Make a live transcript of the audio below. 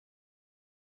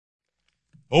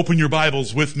Open your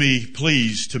Bibles with me,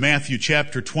 please, to Matthew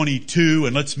chapter 22,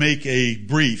 and let's make a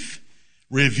brief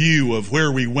review of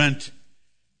where we went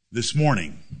this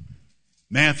morning.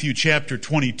 Matthew chapter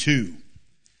 22.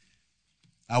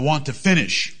 I want to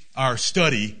finish our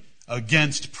study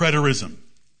against preterism.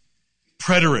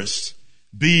 Preterists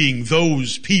being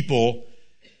those people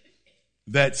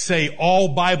that say all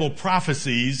Bible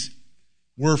prophecies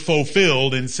were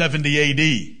fulfilled in 70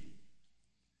 A.D.,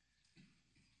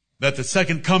 that the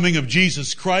second coming of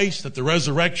Jesus Christ, that the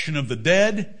resurrection of the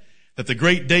dead, that the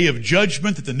great day of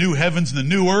judgment, that the new heavens and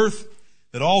the new earth,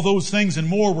 that all those things and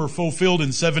more were fulfilled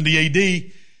in 70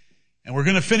 A.D. And we're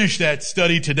going to finish that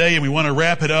study today, and we want to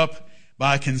wrap it up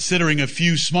by considering a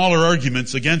few smaller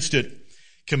arguments against it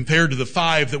compared to the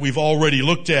 5 that we've already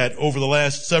looked at over the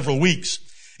last several weeks.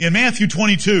 In Matthew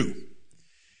 22,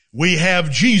 we have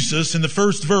Jesus in the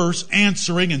first verse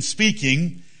answering and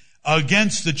speaking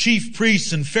against the chief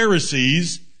priests and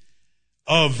Pharisees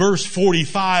of verse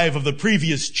 45 of the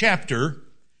previous chapter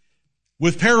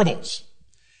with parables.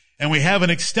 And we have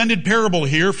an extended parable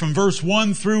here from verse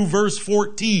 1 through verse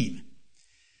 14.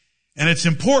 And it's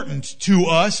important to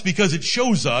us because it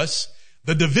shows us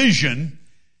the division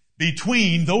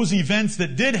between those events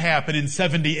that did happen in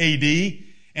 70 A.D.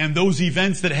 and those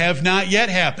events that have not yet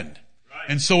happened. Right.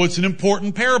 And so it's an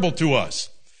important parable to us.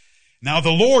 Now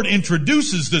the Lord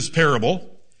introduces this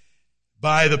parable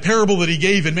by the parable that He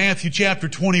gave in Matthew chapter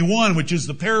 21, which is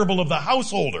the parable of the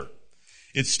householder.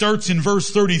 It starts in verse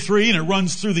 33 and it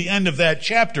runs through the end of that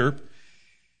chapter,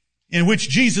 in which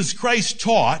Jesus Christ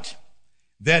taught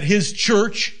that His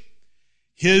church,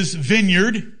 His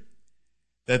vineyard,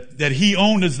 that He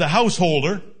owned as the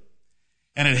householder,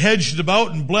 and had hedged it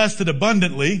about and blessed it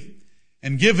abundantly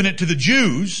and given it to the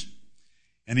Jews,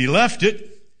 and He left it.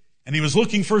 And He was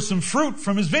looking for some fruit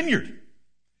from His vineyard.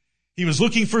 He was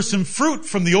looking for some fruit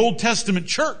from the Old Testament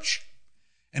church.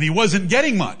 And He wasn't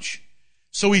getting much.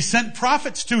 So He sent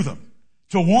prophets to them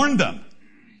to warn them.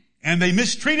 And they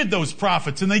mistreated those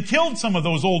prophets, and they killed some of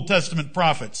those Old Testament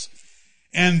prophets.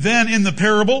 And then in the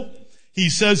parable, He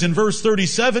says in verse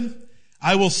 37,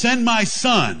 I will send my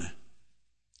son.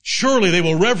 Surely they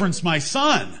will reverence my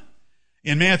son.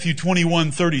 In Matthew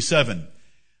 21:37.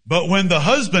 But when the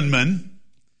husbandman,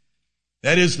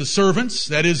 that is the servants,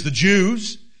 that is the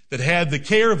Jews that had the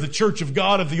care of the church of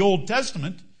God of the Old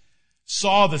Testament,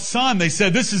 saw the son, they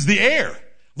said, this is the heir.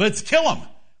 Let's kill him.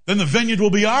 Then the vineyard will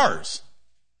be ours.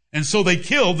 And so they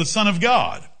killed the Son of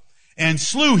God and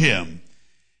slew him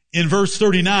in verse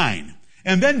 39.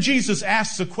 And then Jesus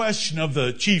asks a question of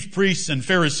the chief priests and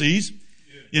Pharisees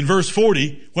in verse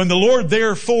 40. When the Lord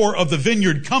therefore of the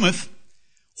vineyard cometh,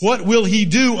 what will He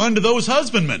do unto those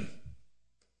husbandmen?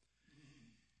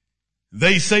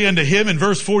 They say unto Him in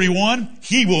verse 41,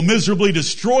 He will miserably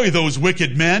destroy those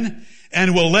wicked men,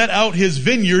 and will let out His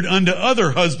vineyard unto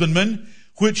other husbandmen,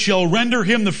 which shall render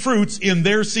Him the fruits in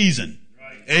their season.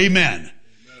 Right. Amen.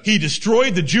 He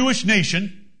destroyed the Jewish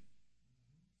nation.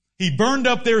 He burned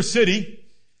up their city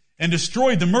and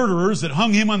destroyed the murderers that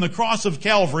hung Him on the cross of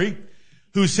Calvary,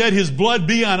 who said, His blood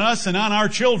be on us and on our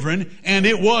children, and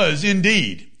it was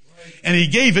indeed. Right. And He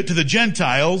gave it to the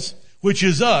Gentiles, which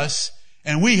is us,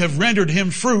 and we have rendered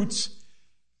Him fruits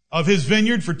of His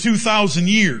vineyard for 2,000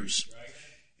 years. Right.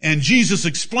 And Jesus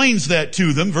explains that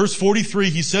to them. Verse 43,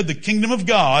 He said, the kingdom of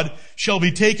God shall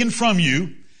be taken from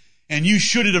you. And you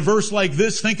should, at a verse like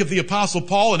this, think of the Apostle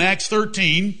Paul in Acts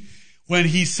 13, when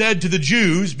he said to the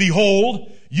Jews,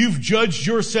 behold, you've judged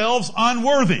yourselves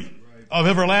unworthy of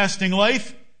everlasting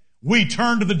life. We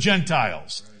turn to the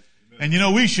Gentiles. Right.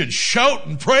 And we should shout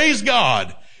and praise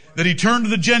God that He turned to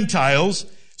the Gentiles,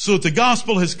 so that the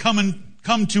gospel has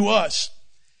come to us.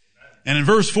 And in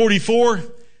verse 44,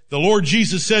 the Lord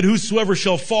Jesus said, whosoever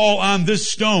shall fall on this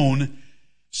stone,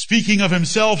 speaking of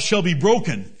Himself, shall be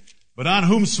broken. But on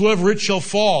whomsoever it shall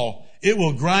fall, it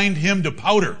will grind him to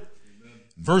powder. Amen.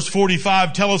 Verse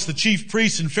 45 tell us the chief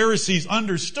priests and Pharisees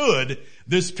understood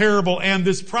this parable and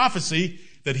this prophecy,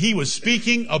 that He was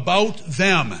speaking about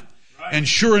them. Right. And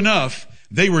sure enough,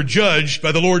 they were judged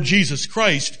by the Lord Jesus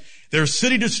Christ, their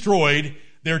city destroyed,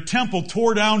 their temple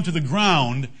tore down to the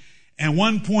ground, and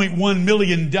 1.1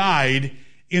 million died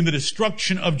in the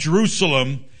destruction of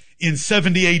Jerusalem in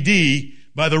 70 A.D.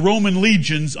 by the Roman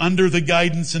legions under the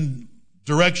guidance and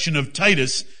direction of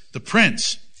Titus, the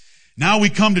prince. Now we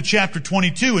come to chapter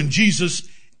 22, and Jesus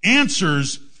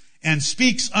answers and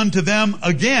speaks unto them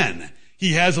again.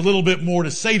 He has a little bit more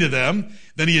to say to them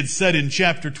than He had said in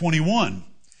chapter 21.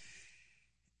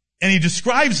 And He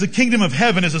describes the kingdom of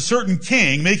heaven as a certain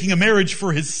king making a marriage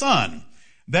for his son.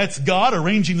 That's God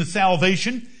arranging the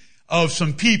salvation of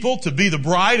some people to be the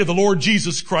bride of the Lord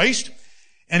Jesus Christ.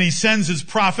 And he sends his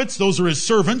prophets, those are his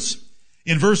servants,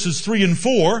 in verses 3 and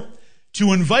 4,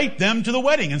 to invite them to the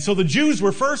wedding. And so the Jews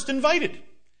were first invited.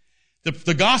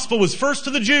 The gospel was first to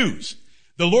the Jews.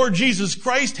 The Lord Jesus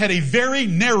Christ had a very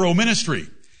narrow ministry.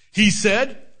 He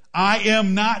said, I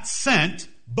am not sent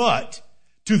but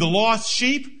to the lost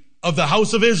sheep of the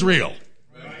house of Israel.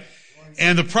 Right.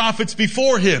 And the prophets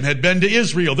before him had been to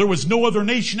Israel. There was no other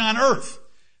nation on earth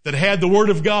that had the word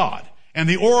of God and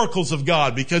the oracles of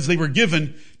God, because they were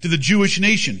given to the Jewish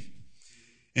nation.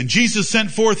 And Jesus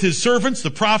sent forth his servants, the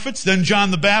prophets, then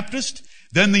John the Baptist,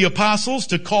 then the apostles,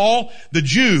 to call the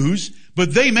Jews,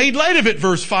 but they made light of it,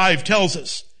 verse 5 tells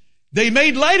us. They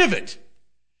made light of it.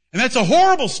 And that's a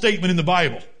horrible statement in the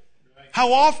Bible.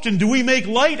 How often do we make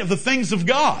light of the things of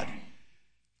God?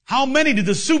 How many did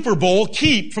the Super Bowl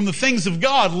keep from the things of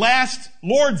God last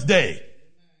Lord's Day?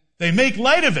 They make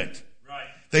light of it.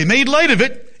 They made light of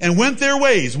it and went their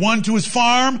ways, one to his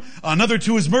farm, another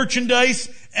to his merchandise,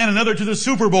 and another to the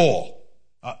Super Bowl.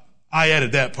 I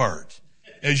added that part,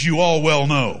 as you all well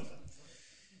know.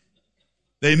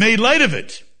 They made light of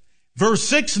it. Verse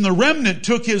 6, and the remnant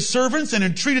took his servants and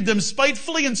entreated them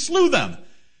spitefully and slew them.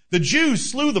 The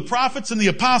Jews slew the prophets and the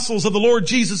apostles of the Lord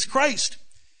Jesus Christ.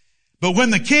 But when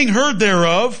the king heard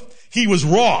thereof, he was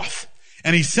wroth.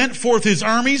 And he sent forth his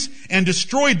armies and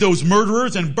destroyed those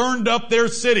murderers and burned up their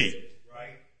city. Right.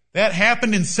 That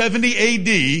happened in 70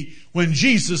 AD when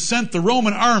Jesus sent the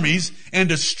Roman armies and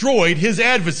destroyed his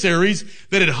adversaries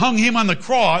that had hung him on the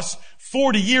cross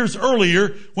 40 years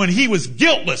earlier, when he was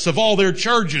guiltless of all their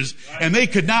charges, right, and they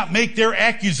could not make their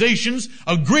accusations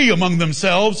agree among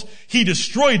themselves. He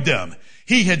destroyed them.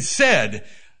 He had said,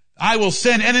 I will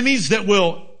send enemies that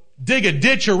will dig a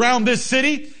ditch around this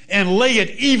city and lay it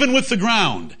even with the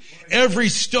ground. Every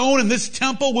stone in this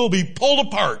temple will be pulled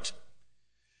apart.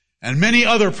 And many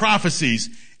other prophecies.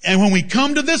 And when we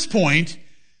come to this point,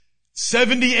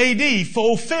 70 AD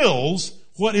fulfills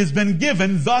what has been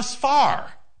given thus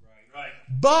far. Right.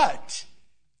 But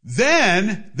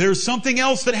then there's something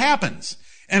else that happens.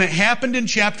 And it happened in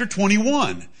chapter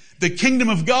 21. The kingdom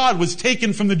of God was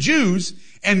taken from the Jews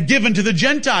and given to the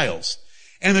Gentiles.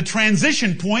 And the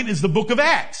transition point is the book of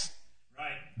Acts. Right.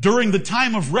 During the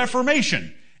time of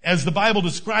Reformation, as the Bible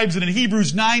describes it in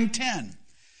Hebrews 9:10.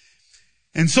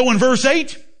 And so in verse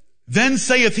 8, then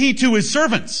saith he to his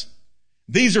servants,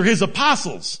 these are his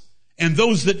apostles and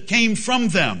those that came from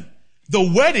them, the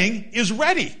wedding is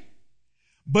ready,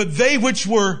 but they which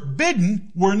were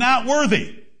bidden were not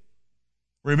worthy.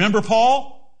 Remember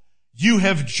Paul? You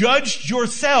have judged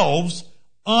yourselves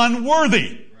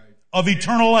unworthy of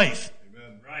eternal life.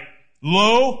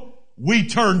 Lo, we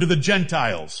turn to the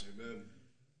Gentiles. Amen.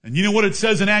 And you know what it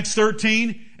says in Acts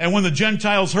 13? And when the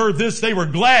Gentiles heard this, they were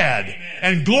glad, amen,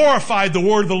 and glorified the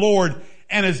word of the Lord.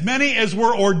 And as many as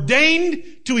were ordained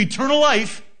to eternal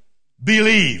life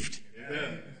believed.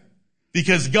 Amen.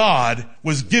 Because God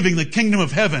was giving the kingdom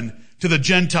of heaven to the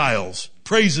Gentiles.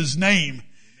 Praise his name.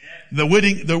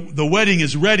 Amen. The wedding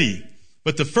is ready,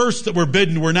 but the first that were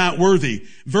bidden were not worthy.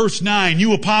 Verse 9,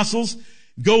 you apostles,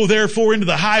 go therefore into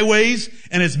the highways,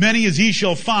 and as many as ye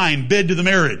shall find, bid to the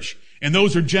marriage. And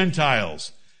those are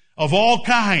Gentiles of all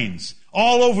kinds,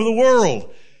 all over the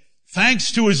world.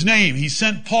 Thanks to his name, he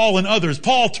sent Paul and others.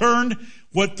 Paul turned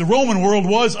what the Roman world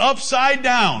was upside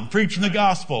down, preaching the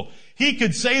gospel. He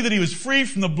could say that he was free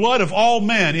from the blood of all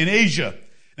men in Asia.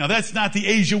 Now that's not the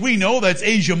Asia we know, that's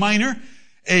Asia Minor,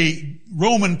 a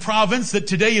Roman province that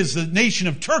today is the nation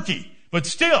of Turkey. But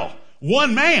still,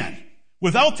 one man.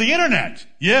 Without the internet,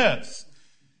 yes.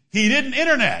 He didn't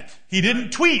internet. He didn't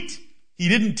tweet. He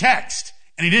didn't text.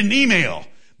 And he didn't email.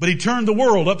 But he turned the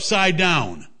world upside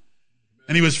down.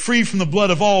 And he was free from the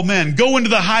blood of all men. Go into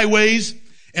the highways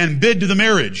and bid to the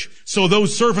marriage. So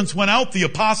those servants went out, the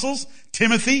apostles,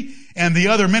 Timothy, and the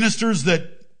other ministers that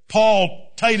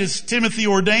Paul, Titus, Timothy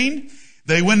ordained.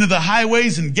 They went to the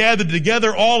highways and gathered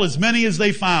together all as many as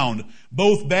they found,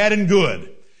 both bad and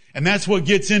good. And that's what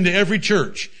gets into every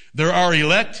church. There are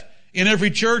elect in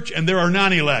every church and there are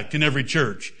non-elect in every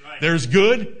church. Right. There's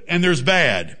good and there's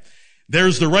bad.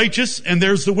 There's the righteous and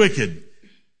there's the wicked.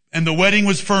 And the wedding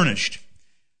was furnished.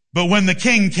 But when the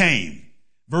king came,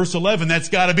 verse 11, that's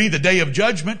got to be the day of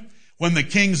judgment, when the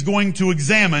king's going to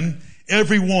examine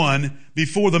everyone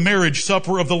before the marriage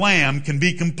supper of the Lamb can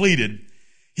be completed.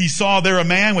 He saw there a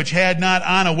man which had not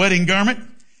on a wedding garment,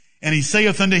 and he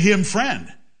saith unto him,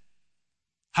 Friend,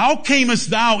 how camest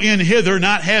thou in hither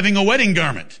not having a wedding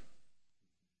garment?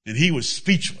 And he was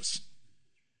speechless.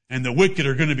 And the wicked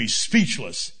are going to be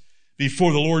speechless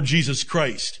before the Lord Jesus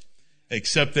Christ,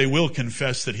 except they will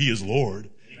confess that he is Lord,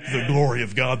 to the glory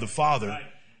of God the Father.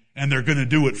 And they're going to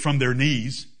do it from their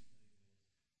knees.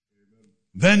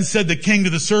 Then said the king to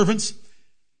the servants,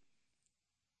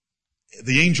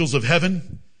 the angels of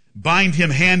heaven, bind him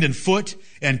hand and foot,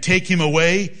 and take him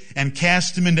away, and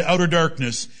cast him into outer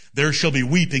darkness. There shall be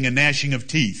weeping and gnashing of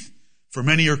teeth. For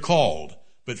many are called,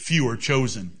 but few are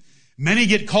chosen. Many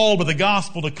get called by the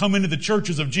gospel to come into the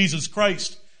churches of Jesus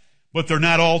Christ, but they're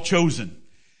not all chosen.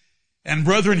 And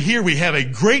brethren, here we have a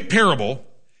great parable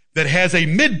that has a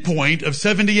midpoint of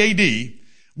 70 AD,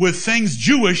 with things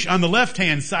Jewish on the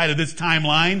left-hand side of this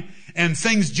timeline and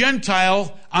things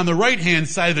Gentile on the right-hand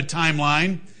side of the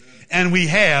timeline. And we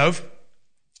have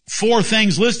 4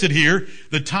 things listed here: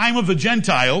 the time of the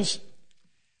Gentiles,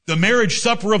 the marriage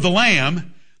supper of the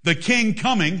Lamb, the King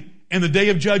coming, and the day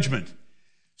of judgment.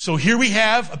 So here we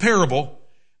have a parable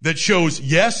that shows,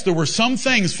 yes, there were some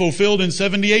things fulfilled in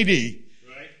 70 AD,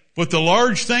 but the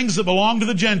large things that belong to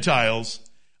the Gentiles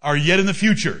are yet in the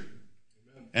future.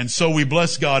 And so we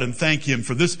bless God and thank Him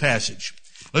for this passage.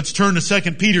 Let's turn to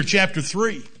 2 Peter chapter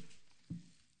 3.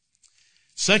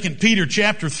 2 Peter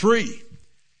chapter 3,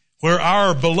 where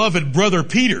our beloved brother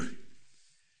Peter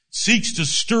seeks to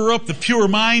stir up the pure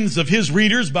minds of his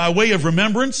readers by way of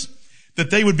remembrance, that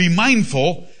they would be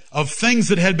mindful of things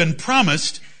that had been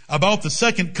promised about the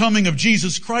second coming of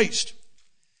Jesus Christ.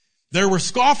 There were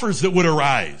scoffers that would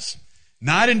arise,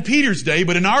 not in Peter's day,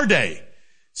 but in our day.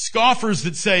 Scoffers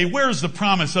that say, where's the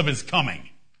promise of His coming?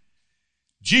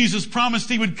 Jesus promised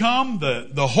He would come.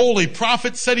 The holy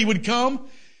prophets said He would come.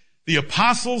 The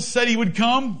apostles said He would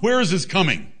come. Where is His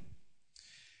coming?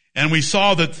 And we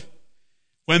saw that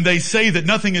when they say that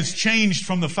nothing has changed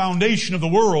from the foundation of the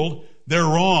world, they're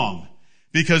wrong.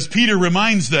 Because Peter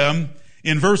reminds them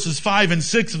in verses 5 and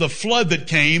 6 of the flood that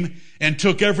came and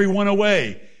took everyone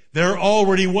away. There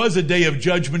already was a day of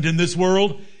judgment in this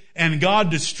world, and God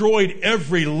destroyed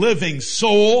every living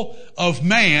soul of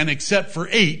man except for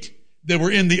 8 that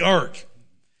were in the ark.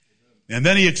 And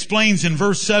then he explains in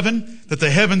verse 7 that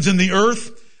the heavens and the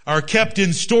earth are kept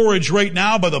in storage right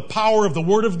now by the power of the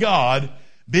Word of God,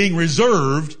 being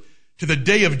reserved to the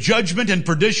day of judgment and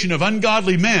perdition of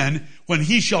ungodly men, when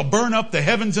He shall burn up the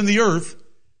heavens and the earth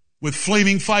with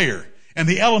flaming fire, and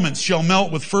the elements shall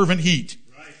melt with fervent heat.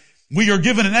 Right. We are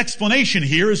given an explanation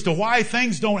here as to why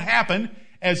things don't happen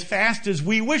as fast as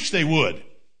we wish they would.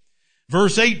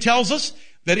 Verse 8 tells us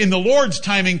that in the Lord's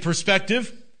timing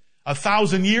perspective,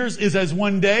 1,000 years is as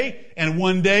one day, and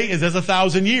one day is as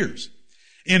 1,000 years.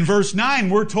 In verse 9,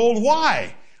 we're told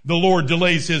why the Lord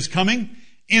delays His coming,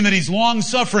 in that He's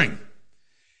long-suffering.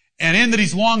 And in that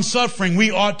He's long-suffering,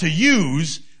 we ought to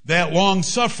use that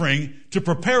long-suffering to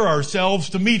prepare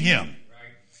ourselves to meet Him.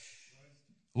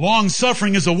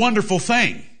 Long-suffering is a wonderful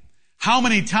thing. How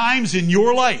many times in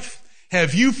your life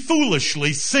have you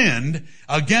foolishly sinned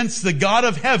against the God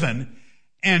of heaven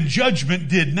and judgment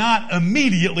did not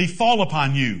immediately fall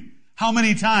upon you? How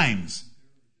many times?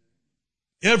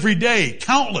 Every day,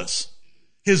 countless.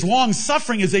 His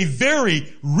long-suffering is a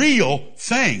very real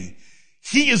thing.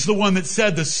 He is the one that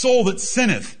said, the soul that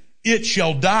sinneth, it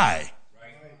shall die.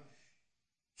 Right.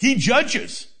 He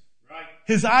judges. Right.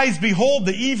 His eyes behold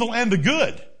the evil and the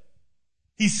good.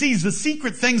 He sees the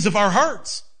secret things of our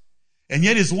hearts. And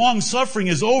yet His long-suffering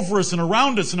is over us and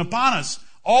around us and upon us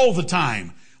all the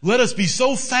time. Let us be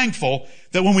so thankful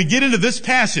that when we get into this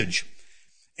passage,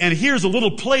 and here's a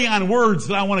little play on words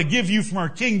that I want to give you from our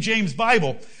King James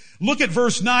Bible. Look at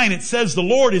verse 9. It says, the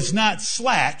Lord is not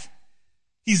slack.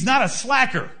 He's not a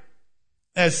slacker,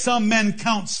 as some men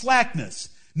count slackness.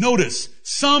 Notice,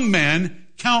 some men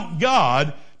count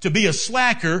God to be a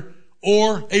slacker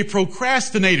or a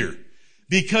procrastinator,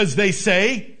 because they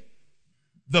say,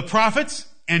 the prophets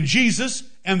and Jesus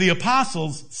and the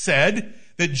apostles said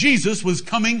that Jesus was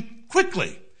coming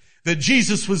quickly, that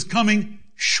Jesus was coming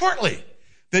shortly,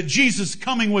 that Jesus'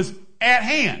 coming was at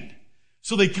hand.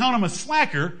 So they count Him a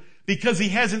slacker because He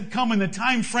hasn't come in the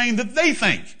time frame that they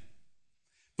think.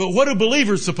 But what are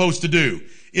believers supposed to do?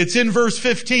 It's in verse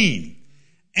 15.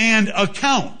 And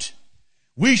account.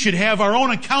 We should have our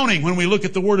own accounting when we look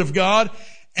at the Word of God,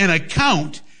 and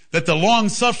account that the long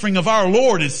suffering of our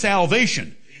Lord is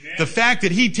salvation. Amen. The fact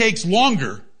that He takes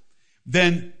longer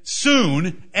than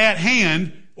soon, at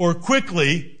hand, or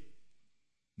quickly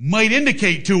might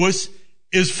indicate to us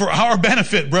is for our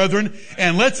benefit, brethren.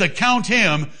 And let's account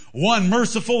Him one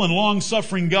merciful and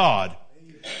long-suffering God.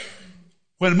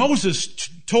 When Moses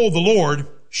told the Lord,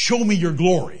 show me your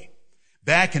glory,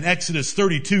 back in Exodus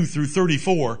 32 through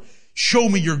 34, show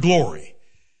me your glory.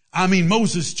 I mean,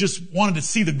 Moses just wanted to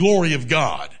see the glory of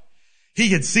God. He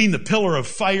had seen the pillar of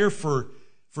fire for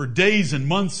days and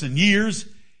months and years.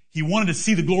 He wanted to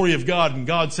see the glory of God, and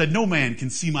God said, no man can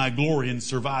see my glory and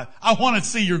survive. I want to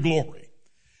see your glory.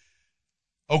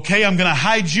 Okay, I'm going to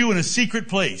hide you in a secret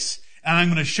place, and I'm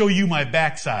going to show you my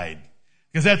backside.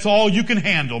 Because that's all you can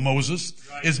handle, Moses,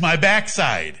 is my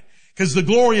backside. Because the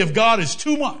glory of God is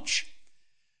too much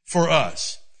for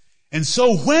us. And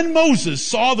so when Moses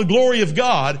saw the glory of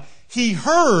God, he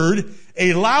heard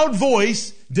a loud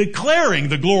voice declaring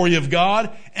the glory of God,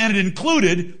 and it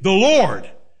included the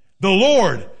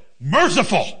Lord,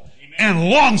 merciful and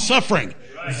long-suffering.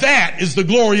 That is the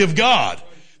glory of God,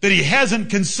 that he hasn't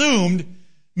consumed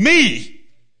me.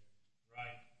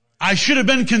 I should have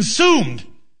been consumed.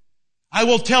 I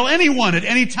will tell anyone at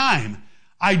any time,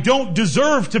 I don't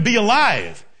deserve to be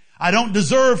alive. I don't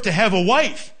deserve to have a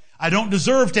wife. I don't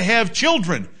deserve to have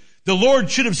children. The Lord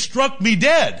should have struck me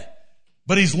dead,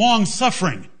 but he's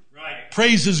long-suffering. Right.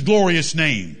 Praise his glorious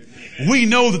name. Amen. We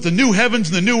know that the new heavens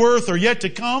and the new earth are yet to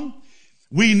come.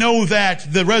 We know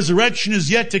that the resurrection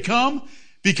is yet to come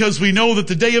because we know that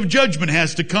the day of judgment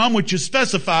has to come, which is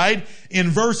specified in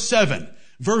verse 7.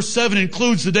 Verse 7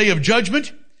 includes the day of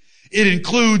judgment. It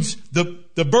includes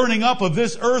the burning up of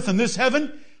this earth and this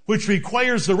heaven, which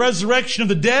requires the resurrection of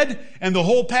the dead, and the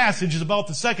whole passage is about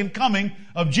the second coming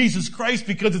of Jesus Christ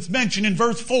because it's mentioned in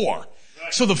verse 4.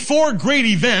 Right. So the four great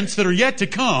events that are yet to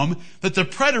come, that the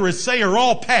preterists say are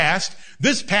all past,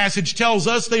 this passage tells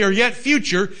us they are yet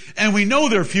future, and we know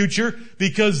they're future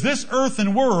because this earth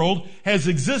and world has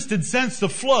existed since the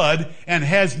flood and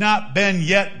has not been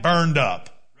yet burned up.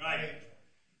 Right.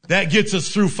 That gets us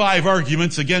through 5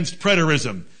 arguments against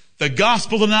preterism. The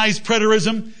gospel denies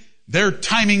preterism. Their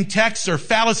timing texts are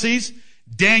fallacies.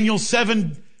 Daniel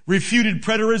 7 refuted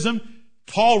preterism.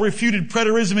 Paul refuted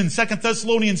preterism in 2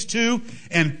 Thessalonians 2.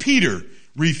 And Peter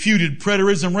refuted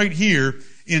preterism right here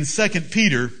in 2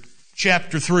 Peter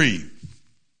chapter 3.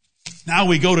 Now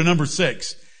we go to number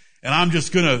 6. And I'm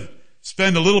just going to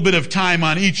spend a little bit of time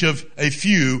on each of a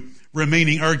few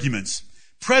remaining arguments.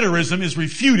 Preterism is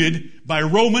refuted by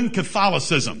Roman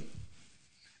Catholicism.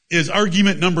 Is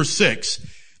argument number 6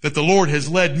 that the Lord has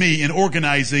led me in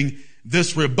organizing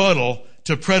this rebuttal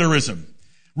to preterism.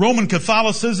 Roman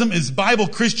Catholicism is Bible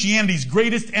Christianity's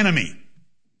greatest enemy.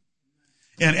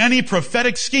 And any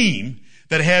prophetic scheme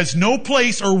that has no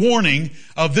place or warning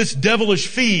of this devilish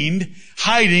fiend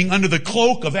hiding under the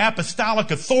cloak of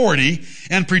apostolic authority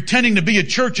and pretending to be a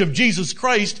church of Jesus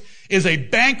Christ is a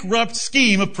bankrupt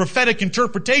scheme of prophetic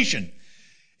interpretation.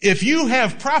 If you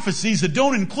have prophecies that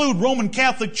don't include Roman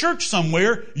Catholic Church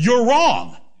somewhere, you're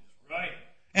wrong. Right.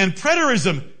 And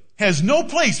preterism has no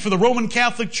place for the Roman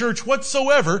Catholic Church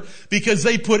whatsoever because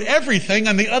they put everything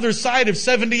on the other side of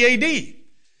 70 AD.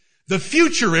 The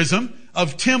futurism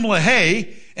of Tim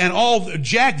LaHaye and all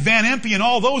Jack Van Impe and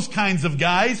all those kinds of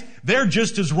guys, they're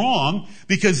just as wrong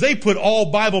because they put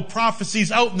all Bible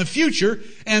prophecies out in the future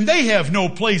and they have no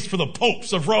place for the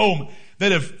popes of Rome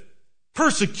that have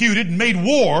persecuted and made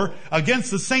war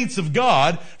against the saints of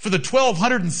God for the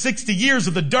 1260 years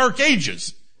of the Dark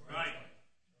Ages. Right.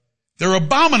 They're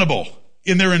abominable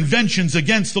in their inventions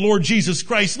against the Lord Jesus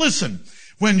Christ. Listen,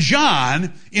 when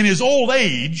John, in his old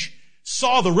age,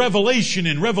 saw the revelation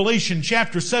in Revelation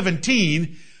chapter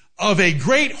 17 of a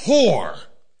great whore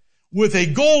with a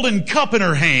golden cup in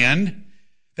her hand,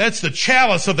 that's the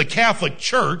chalice of the Catholic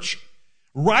Church,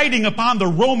 riding upon the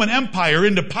Roman Empire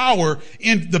into power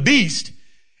in the beast,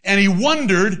 and he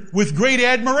wondered with great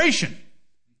admiration.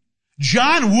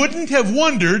 John wouldn't have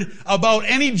wondered about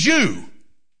any Jew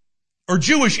or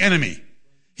Jewish enemy.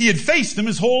 He had faced them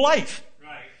his whole life.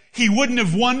 Right. He wouldn't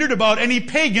have wondered about any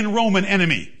pagan Roman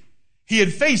enemy. He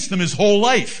had faced them his whole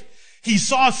life. He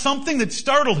saw something that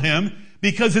startled him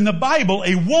because in the Bible,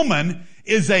 a woman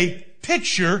is a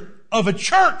picture of a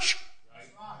church.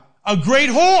 A great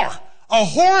whore. A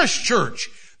whorish church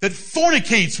that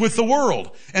fornicates with the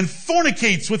world and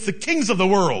fornicates with the kings of the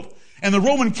world. And the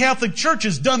Roman Catholic Church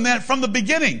has done that from the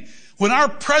beginning. When our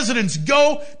presidents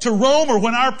go to Rome or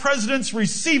when our presidents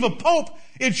receive a pope,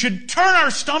 it should turn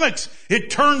our stomachs.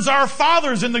 It turns our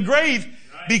fathers in the grave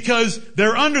because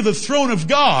they're under the throne of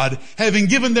God, having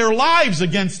given their lives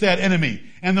against that enemy.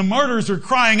 And the martyrs are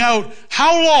crying out,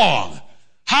 how long?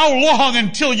 How long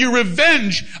until you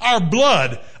revenge our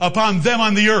blood upon them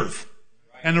on the earth?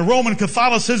 And the Roman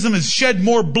Catholicism has shed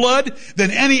more blood than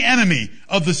any enemy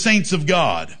of the saints of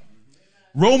God.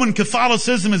 Roman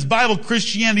Catholicism is Bible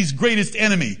Christianity's greatest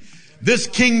enemy. This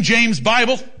King James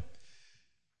Bible,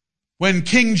 when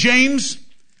King James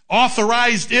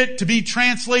authorized it to be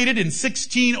translated in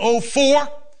 1604,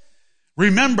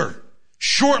 remember,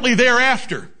 shortly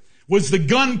thereafter was the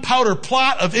gunpowder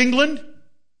plot of England,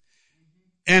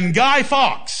 and Guy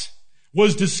Fawkes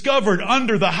was discovered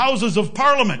under the Houses of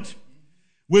Parliament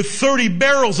with 30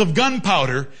 barrels of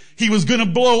gunpowder, he was going to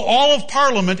blow all of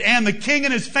Parliament and the king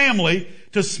and his family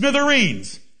to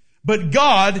smithereens. But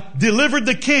God delivered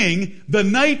the king the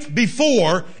night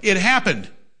before it happened.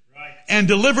 Right. And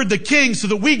delivered the king so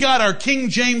that we got our King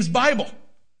James Bible.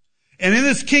 And in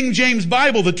this King James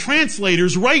Bible, the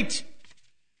translators write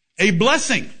a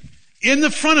blessing in the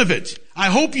front of it. I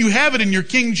hope you have it in your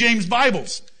King James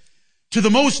Bibles. To the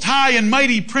most high and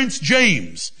mighty Prince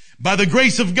James, by the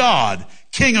grace of God,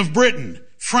 King of Britain,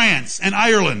 France, and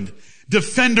Ireland,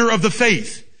 defender of the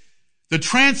faith. The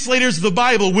translators of the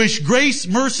Bible wish grace,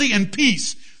 mercy, and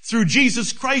peace through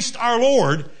Jesus Christ our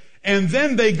Lord. And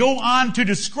then they go on to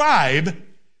describe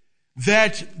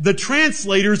that the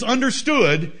translators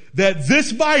understood that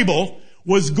this Bible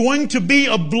was going to be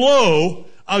a blow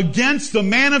against the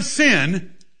man of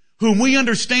sin, whom we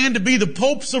understand to be the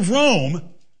popes of Rome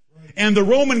and the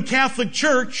Roman Catholic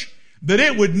Church, that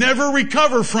it would never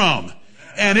recover from.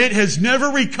 And it has never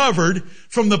recovered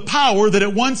from the power that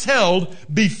it once held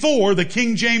before the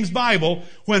King James Bible,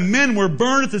 when men were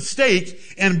burned at the stake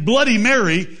and Bloody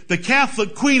Mary, the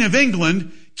Catholic Queen of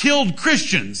England, killed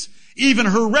Christians, even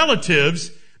her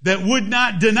relatives, that would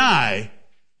not deny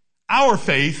our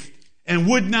faith and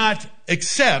would not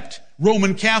accept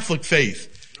Roman Catholic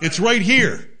faith. It's right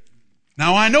here.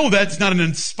 Now, I know that's not an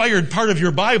inspired part of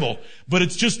your Bible, but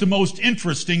it's just the most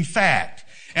interesting fact.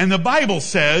 And the Bible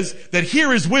says that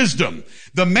here is wisdom.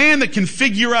 The man that can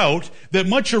figure out that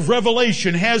much of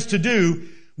Revelation has to do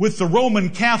with the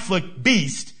Roman Catholic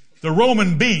beast, the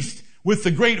Roman beast with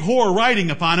the great whore riding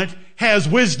upon it, has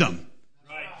wisdom.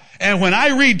 Right. And when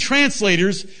I read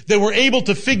translators that were able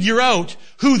to figure out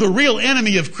who the real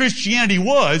enemy of Christianity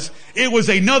was, it was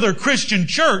another Christian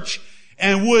church,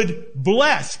 and would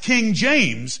bless King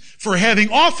James for having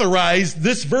authorized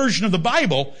this version of the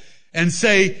Bible and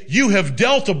say, you have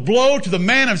dealt a blow to the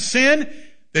man of sin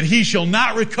that he shall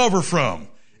not recover from.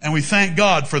 And we thank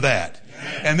God for that.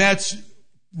 Amen. And that's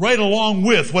right along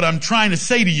with what I'm trying to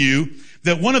say to you,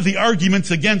 that one of the arguments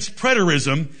against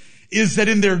preterism is that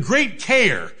in their great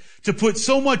care to put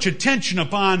so much attention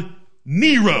upon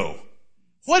Nero.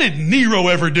 What did Nero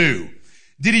ever do?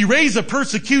 Did he raise a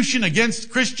persecution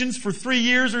against Christians for 3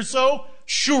 years or so?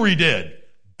 Sure he did.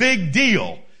 Big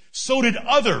deal. So did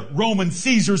other Roman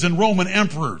Caesars and Roman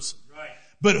emperors. Right.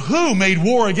 But who made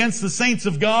war against the saints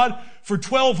of God for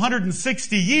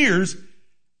 1260 years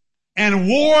and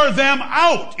wore them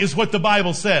out, is what the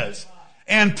Bible says,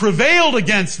 and prevailed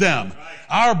against them? Right.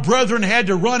 Our brethren had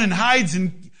to run and hide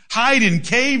in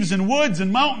caves and woods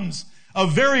and mountains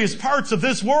of various parts of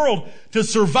this world to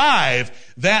survive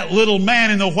that little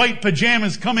man in the white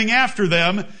pajamas coming after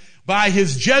them, by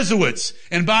his Jesuits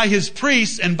and by his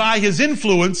priests and by his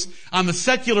influence on the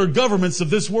secular governments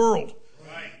of this world.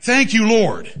 Right. Thank you,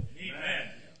 Lord. Amen.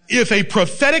 If a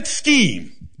prophetic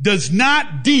scheme does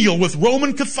not deal with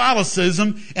Roman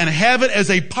Catholicism and have it as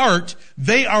a part,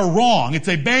 they are wrong. It's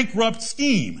a bankrupt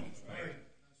scheme. Right.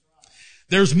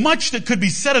 There's much that could be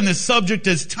said on this subject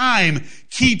as time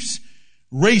keeps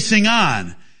racing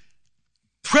on.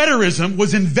 Preterism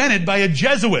was invented by a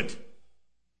Jesuit.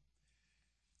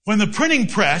 When the printing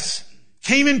press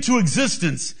came into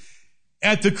existence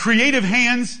at the creative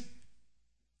hands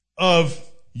of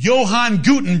Johann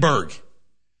Gutenberg,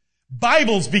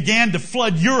 Bibles began to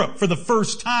flood Europe for the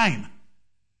first time.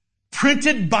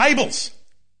 Printed Bibles.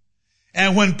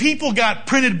 And when people got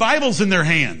printed Bibles in their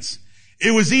hands,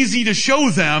 it was easy to show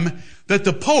them that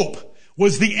the Pope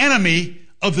was the enemy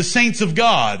of the saints of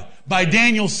God by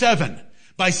Daniel 7,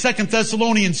 by 2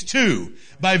 Thessalonians 2,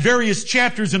 by various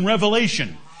chapters in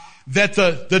Revelation. That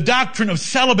the doctrine of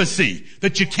celibacy,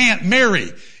 that you can't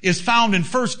marry, is found in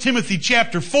 1 Timothy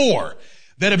chapter 4.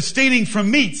 That abstaining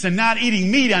from meats and not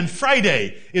eating meat on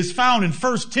Friday is found in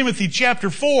 1 Timothy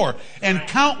chapter 4. And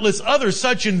countless other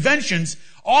such inventions.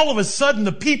 All of a sudden,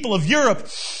 the people of Europe,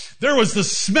 there was the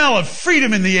smell of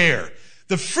freedom in the air.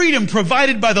 The freedom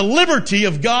provided by the liberty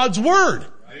of God's Word.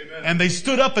 Amen. And they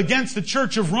stood up against the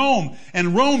Church of Rome,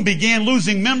 and Rome began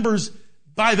losing members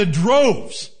by the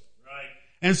droves.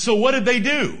 And so what did they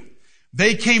do?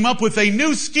 They came up with a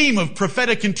new scheme of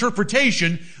prophetic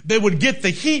interpretation that would get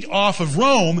the heat off of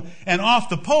Rome and off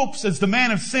the popes as the man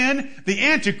of sin, the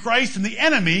Antichrist, and the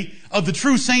enemy of the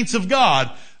true saints of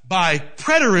God by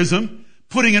preterism,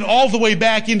 putting it all the way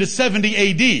back into 70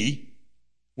 AD.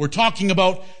 We're talking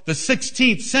about the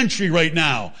 16th century right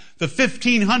now, the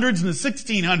 1500s and the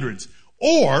 1600s.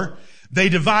 Or they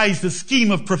devised a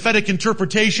scheme of prophetic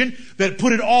interpretation that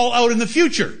put it all out in the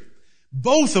future.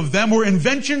 Both of them were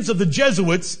inventions of the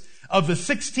Jesuits of the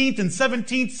 16th and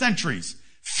 17th centuries.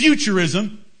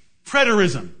 Futurism,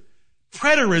 preterism.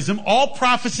 Preterism, all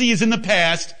prophecy is in the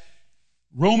past.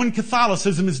 Roman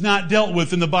Catholicism is not dealt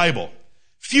with in the Bible.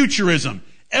 Futurism,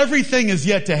 everything is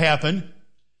yet to happen.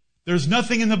 There's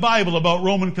nothing in the Bible about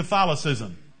Roman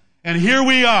Catholicism. And here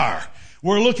we are.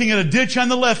 We're looking at a ditch on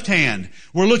the left hand.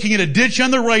 We're looking at a ditch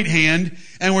on the right hand.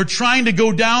 And we're trying to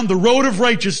go down the road of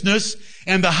righteousness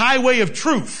and the highway of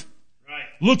truth. Right.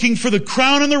 Looking for the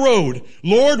crown on the road.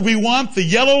 Lord, we want the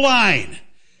yellow line.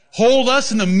 Hold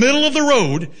us in the middle of the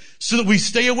road so that we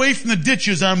stay away from the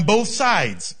ditches on both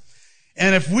sides.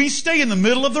 And if we stay in the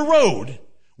middle of the road,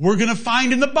 we're going to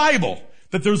find in the Bible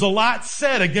that there's a lot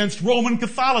said against Roman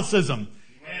Catholicism.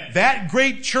 Amen. That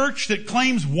great church that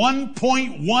claims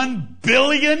 1.1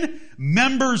 billion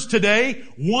members today,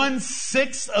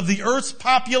 1/6 of the earth's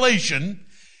population,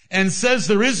 and says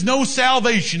there is no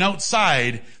salvation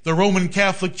outside the Roman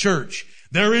Catholic Church.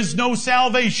 There is no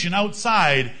salvation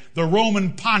outside the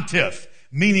Roman Pontiff,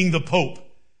 meaning the Pope,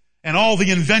 and all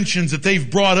the inventions that they've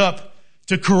brought up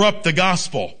to corrupt the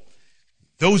gospel.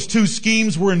 Those two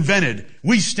schemes were invented.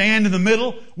 We stand in the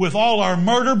middle with all our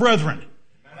martyr brethren.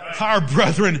 Our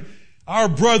brethren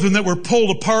that were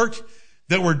pulled apart,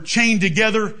 that were chained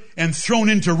together and thrown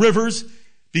into rivers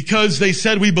because they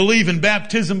said we believe in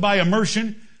baptism by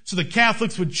immersion. So the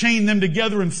Catholics would chain them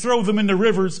together and throw them into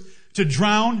rivers to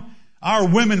drown. Our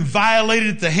women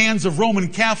violated at the hands of Roman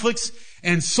Catholics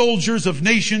and soldiers of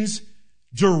nations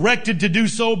directed to do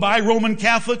so by Roman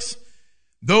Catholics.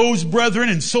 Those brethren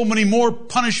and so many more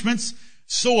punishments,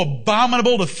 so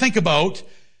abominable to think about,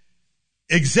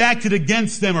 exacted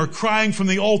against them are crying from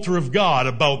the altar of God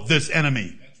about this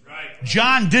enemy. That's right.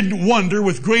 John didn't wonder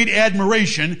with great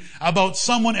admiration about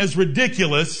someone as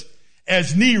ridiculous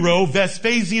as Nero,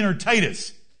 Vespasian, or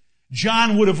Titus.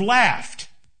 John would have laughed.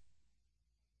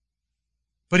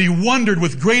 But he wondered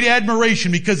with great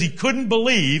admiration because he couldn't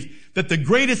believe that the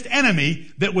greatest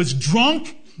enemy that was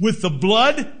drunk with the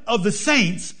blood of the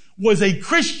saints was a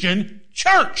Christian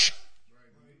church.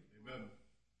 Amen.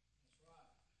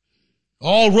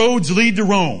 All roads lead to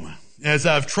Rome, as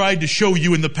I've tried to show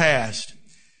you in the past.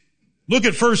 Look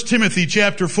at 1 Timothy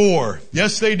chapter 4.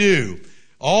 Yes, they do.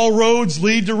 All roads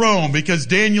lead to Rome because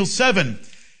Daniel 7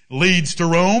 leads to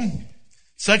Rome.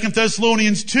 2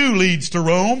 Thessalonians 2 leads to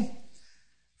Rome.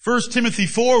 1 Timothy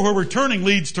 4, where we're turning,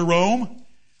 leads to Rome.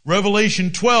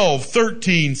 Revelation 12,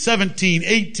 13, 17,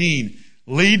 18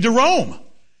 lead to Rome.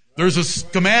 There's a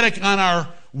schematic on our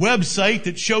website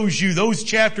that shows you those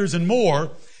chapters and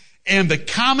more, and the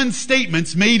common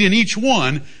statements made in each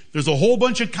one. There's a whole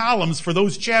bunch of columns for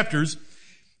those chapters,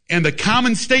 and the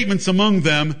common statements among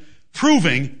them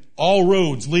proving all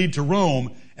roads lead to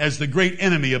Rome as the great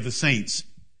enemy of the saints.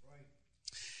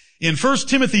 In 1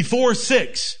 Timothy 4,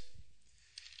 6,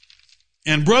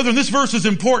 and brethren, this verse is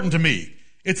important to me.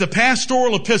 It's a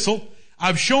pastoral epistle.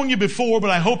 I've shown you before, but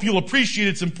I hope you'll appreciate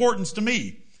its importance to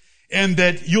me and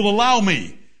that you'll allow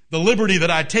me the liberty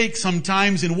that I take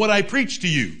sometimes in what I preach to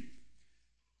you.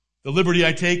 The liberty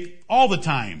I take all the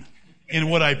time in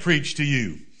what I preach to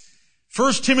you.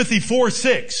 1 Timothy 4,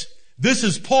 6. This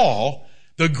is Paul,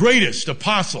 the greatest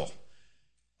apostle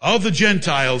of the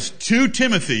Gentiles, to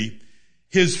Timothy,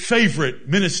 his favorite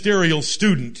ministerial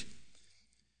student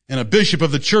and a bishop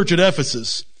of the church at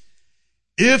Ephesus.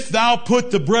 If thou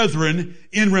put the brethren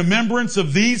in remembrance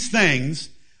of these things,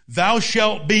 thou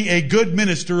shalt be a good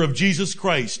minister of Jesus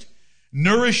Christ,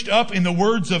 nourished up in the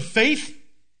words of faith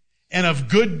and of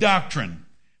good doctrine,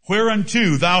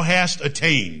 whereunto thou hast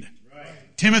attained.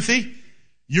 Right. Timothy,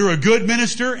 you're a good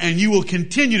minister, and you will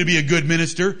continue to be a good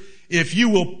minister if you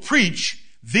will preach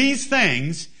these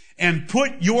things and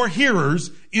put your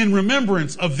hearers in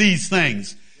remembrance of these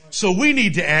things. So we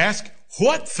need to ask,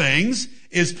 what things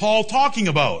is Paul talking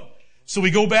about? So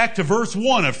we go back to verse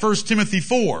 1 of 1 Timothy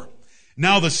 4.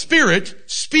 Now the Spirit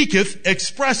speaketh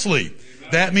expressly.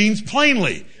 That means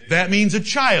plainly. That means a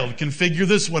child can figure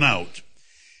this one out.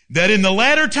 That in the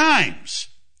latter times,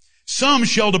 some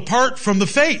shall depart from the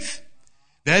faith.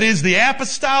 That is the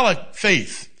apostolic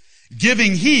faith,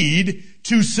 giving heed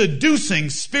to seducing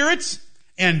spirits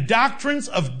and doctrines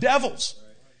of devils,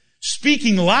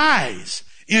 speaking lies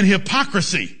in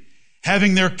hypocrisy,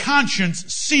 having their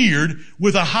conscience seared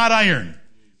with a hot iron.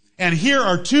 And here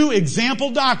are two example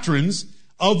doctrines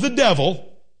of the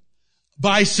devil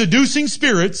by seducing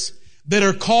spirits that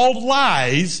are called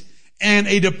lies and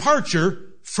a departure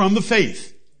from the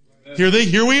faith.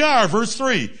 Here we are, verse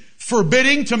 3.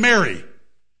 Forbidding to marry.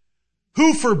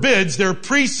 Who forbids their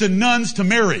priests and nuns to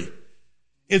marry?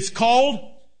 It's called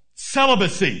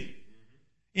celibacy.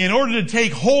 In order to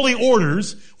take holy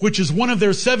orders, which is one of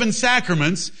their 7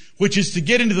 sacraments, which is to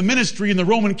get into the ministry in the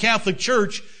Roman Catholic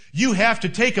Church, you have to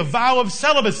take a vow of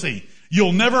celibacy.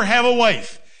 You'll never have a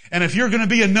wife. And if you're going to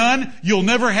be a nun, you'll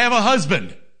never have a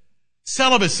husband.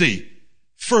 Celibacy.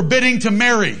 Forbidding to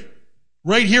marry.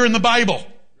 Right here in the Bible.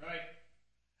 Right.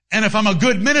 And if I'm a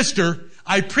good minister,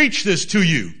 I preach this to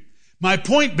you. My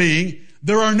point being,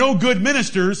 there are no good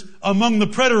ministers among the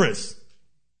preterists.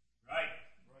 Right.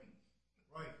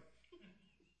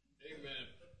 Amen.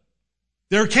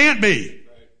 There can't be.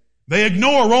 They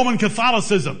ignore Roman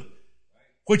Catholicism,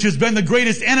 which has been the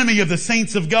greatest enemy of the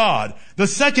saints of God. The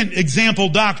second example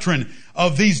doctrine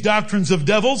of these doctrines of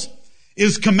devils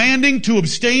is commanding to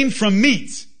abstain from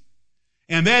meats.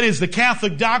 And that is the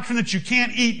Catholic doctrine that you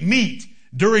can't eat meat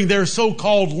during their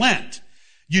so-called Lent.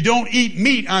 You don't eat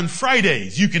meat on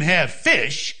Fridays. You can have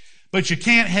fish, but you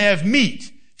can't have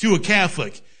meat to a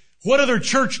Catholic. What other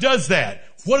church does that?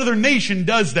 What other nation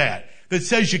does that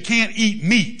says you can't eat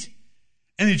meat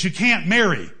and that you can't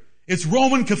marry? It's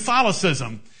Roman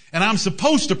Catholicism, and I'm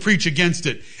supposed to preach against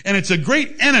it. And it's a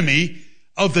great enemy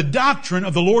of the doctrine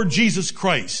of the Lord Jesus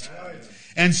Christ.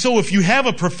 And so if you have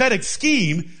a prophetic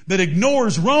scheme that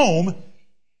ignores Rome,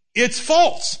 it's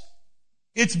false.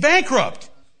 It's bankrupt.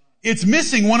 It's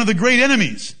missing one of the great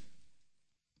enemies.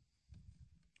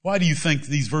 Why do you think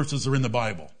these verses are in the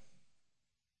Bible?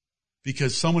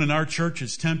 Because someone in our church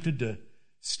is tempted to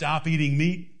stop eating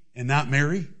meat and not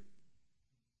marry?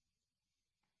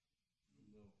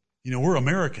 You know, we're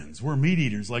Americans. We're meat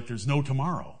eaters like there's no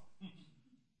tomorrow.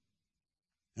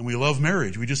 And we love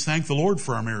marriage. We just thank the Lord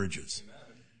for our marriages.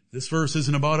 This verse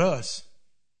isn't about us.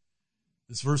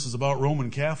 This verse is about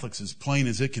Roman Catholics, as plain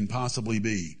as it can possibly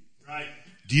be. Right.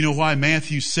 Do you know why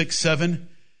Matthew 6:7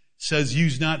 says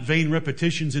use not vain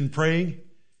repetitions in praying?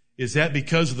 Is that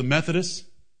because of the Methodists?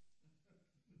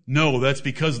 No, that's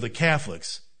because of the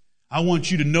Catholics. I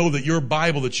want you to know that your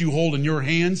Bible that you hold in your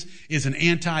hands is an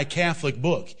anti-Catholic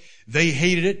book. They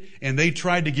hated it and they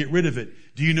tried to get rid of it.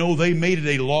 Do you know they made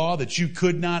it a law that you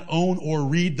could not own or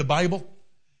read the Bible?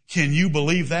 Can you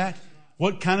believe that?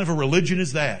 What kind of a religion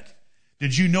is that?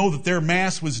 Did you know that their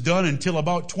Mass was done until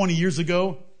about 20 years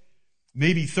ago?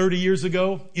 Maybe 30 years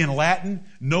ago in Latin?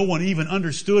 No one even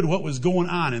understood what was going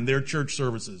on in their church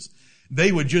services.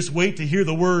 They would just wait to hear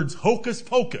the words hocus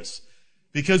pocus.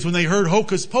 Because when they heard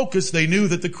hocus pocus, they knew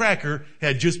that the cracker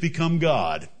had just become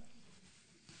God.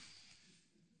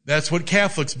 That's what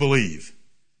Catholics believe.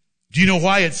 Do you know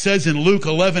why it says in Luke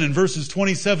 11 and verses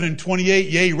 27 and 28,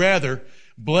 yea, rather,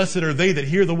 blessed are they that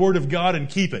hear the word of God and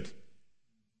keep it?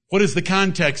 What is the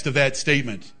context of that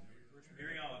statement?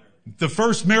 The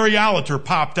first Mariolater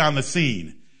popped on the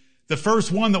scene. The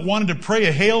first one that wanted to pray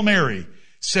a Hail Mary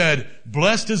said,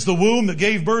 blessed is the womb that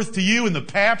gave birth to you and the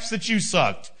paps that you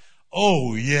sucked.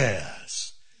 Oh,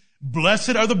 yes.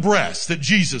 Blessed are the breasts that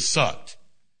Jesus sucked.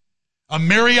 A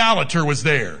Mariolater was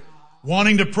there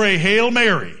wanting to pray Hail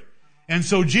Mary. And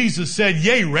so Jesus said,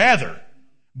 yea, rather,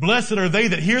 blessed are they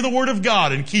that hear the word of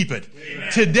God and keep it.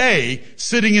 Amen. Today,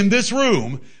 sitting in this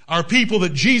room, are people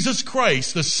that Jesus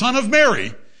Christ, the Son of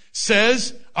Mary,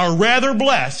 says are rather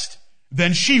blessed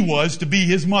than she was to be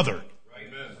his mother.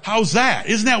 Amen. How's that?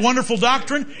 Isn't that wonderful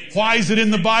doctrine? Why is it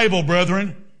in the Bible,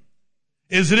 brethren?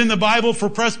 Is it in the Bible for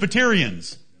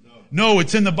Presbyterians? No,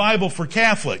 it's in the Bible for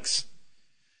Catholics.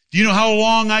 Do you know how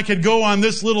long I could go on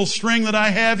this little string that I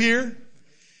have here?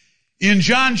 In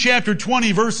John chapter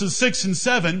 20, verses 6 and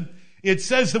 7, it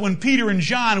says that when Peter and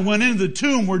John went into the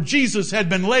tomb where Jesus had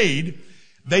been laid,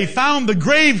 they found the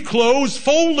grave clothes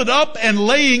folded up and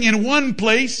laying in one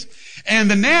place, and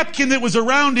the napkin that was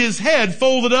around his head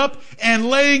folded up and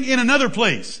laying in another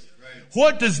place.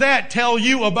 What does that tell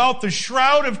you about the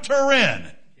Shroud of Turin?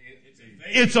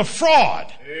 It's a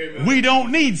fraud. Amen. We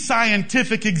don't need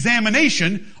scientific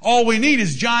examination. All we need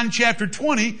is John chapter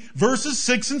 20, verses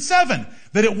 6 and 7.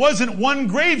 That it wasn't one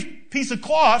grave piece of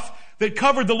cloth that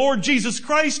covered the Lord Jesus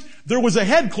Christ. There was a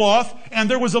head cloth and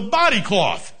there was a body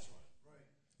cloth.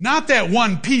 Not that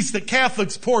one piece that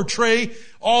Catholics portray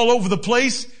all over the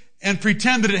place and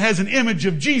pretend that it has an image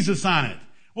of Jesus on it.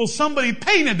 Well, somebody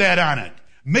painted that on it.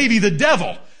 Maybe the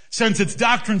devil, since it's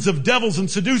doctrines of devils and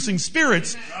seducing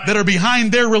spirits that are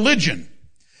behind their religion.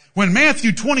 When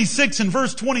Matthew 26 and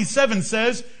verse 27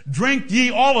 says, drink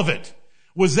ye all of it,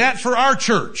 was that for our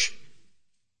church?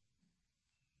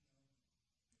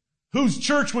 Whose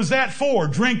church was that for?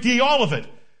 Drink ye all of it.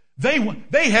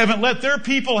 They haven't let their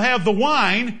people have the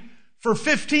wine for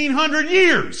 1,500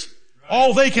 years.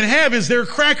 All they can have is their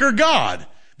cracker God.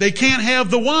 They can't have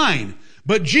the wine.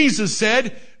 But Jesus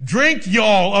said, drink ye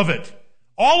all of it.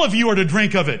 All of you are to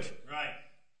drink of it. Right.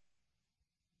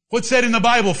 What's that in the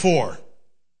Bible for?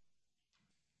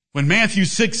 When Matthew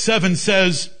 6:7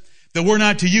 says that we're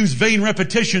not to use vain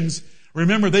repetitions,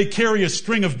 remember they carry a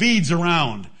string of beads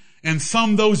around. and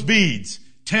thumb those beads.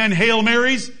 10 Hail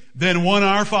Marys, then 1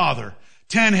 Our Father.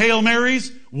 10 Hail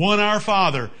Marys, 1 Our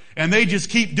Father. And they just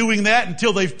keep doing that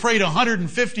until they've prayed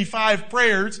 155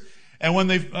 prayers. And when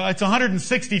it's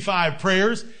 165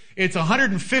 prayers, it's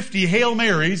 150 Hail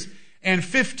Marys and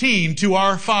 15 to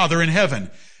Our Father in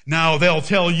heaven. Now they'll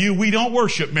tell you, we don't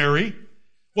worship Mary.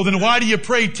 Well, then why do you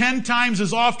pray 10 times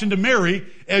as often to Mary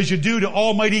as you do to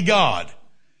Almighty God?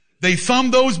 They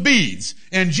thumb those beads.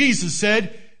 And Jesus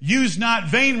said, use not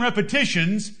vain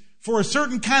repetitions, for a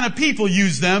certain kind of people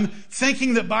use them,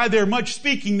 thinking that by their much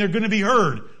speaking they're going to be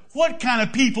heard. What kind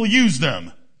of people use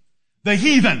them? The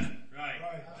heathen. Right.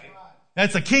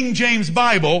 That's a King James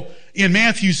Bible in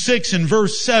Matthew 6 and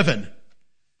verse 7.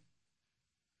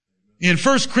 In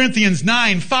 1 Corinthians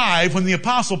 9:5, when the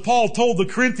Apostle Paul told the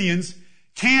Corinthians,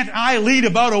 can't I lead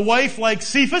about a wife like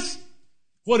Cephas?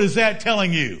 What is that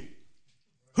telling you?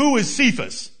 Who is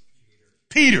Cephas?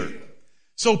 Peter.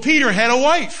 So Peter had a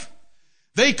wife.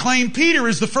 They claim Peter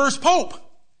is the first pope.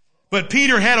 But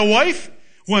Peter had a wife?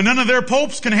 When none of their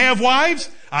popes can have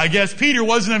wives, I guess Peter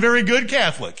wasn't a very good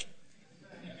Catholic.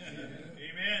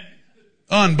 Amen.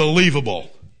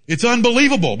 Unbelievable. It's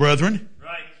unbelievable, brethren.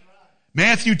 Right.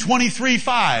 Matthew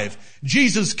 23:5.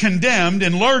 Jesus condemned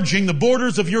enlarging the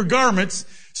borders of your garments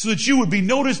so that you would be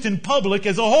noticed in public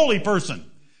as a holy person.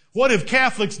 What have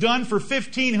Catholics done for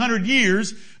 1,500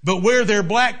 years but wear their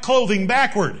black clothing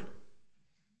backward?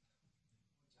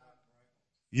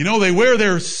 You know, they wear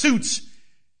their suits,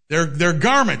 their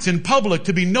garments in public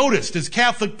to be noticed as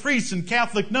Catholic priests and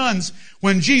Catholic nuns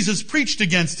when Jesus preached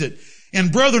against it.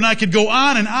 And brethren, I could go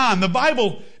on and on. The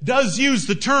Bible does use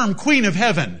the term Queen of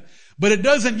Heaven, but it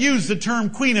doesn't use the term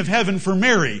Queen of Heaven for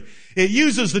Mary. It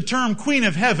uses the term Queen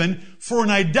of Heaven for an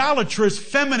idolatrous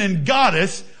feminine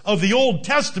goddess of the Old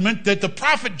Testament that the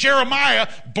prophet Jeremiah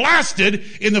blasted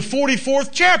in the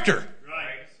 44th chapter.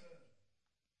 Right.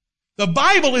 The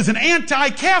Bible is an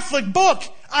anti-Catholic book.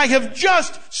 I have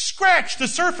just scratched the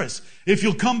surface. If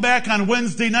you'll come back on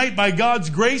Wednesday night, by God's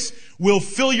grace, we'll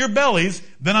fill your bellies.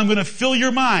 Then I'm going to fill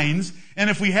your minds. And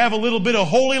if we have a little bit of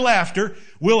holy laughter,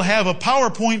 we'll have a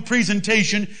PowerPoint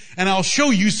presentation, and I'll show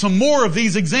you some more of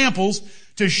these examples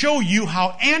to show you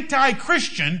how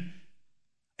anti-Christian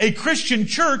a Christian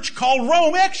church called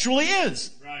Rome actually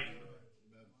is. Right.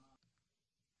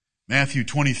 Matthew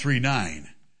 23:9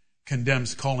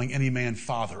 condemns calling any man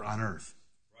father on earth.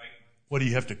 Right. What do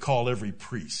you have to call every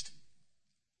priest?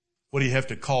 What do you have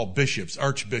to call bishops,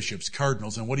 archbishops,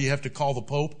 cardinals? And what do you have to call the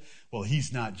Pope? Well,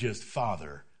 he's not just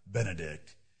Father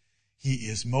Benedict. He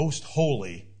is most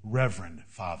holy, Reverend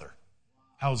Father.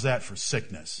 How's that for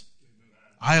sickness?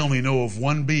 I only know of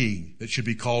one being that should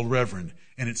be called Reverend,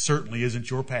 and it certainly isn't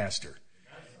your pastor.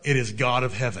 It is God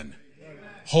of heaven.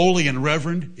 Holy and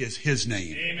Reverend is His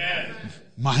name. Amen.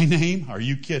 My name? Are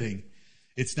you kidding?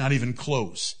 It's not even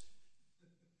close.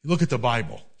 Look at the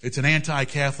Bible. It's an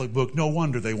anti-Catholic book. No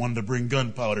wonder they wanted to bring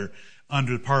gunpowder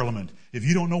under Parliament. If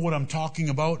you don't know what I'm talking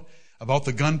about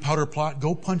the gunpowder plot,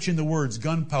 go punch in the words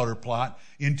gunpowder plot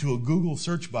into a Google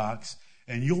search box,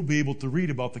 and you'll be able to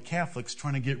read about the Catholics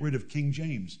trying to get rid of King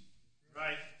James.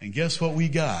 Right. And guess what we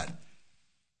got?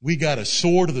 We got a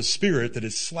sword of the Spirit that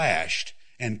has slashed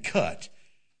and cut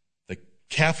the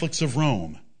Catholics of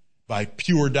Rome by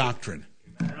pure doctrine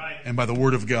Right. and by the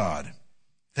Word of God.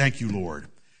 Thank you, Lord.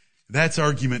 That's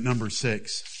argument number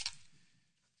 6.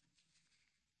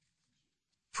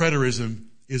 Preterism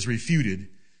is refuted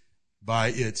by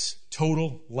its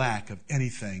total lack of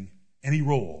anything, any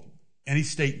role, any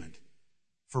statement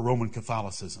for Roman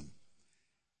Catholicism,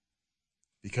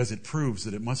 because it proves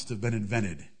that it must have been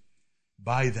invented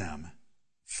by them,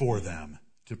 for them,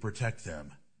 to protect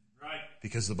them. Right.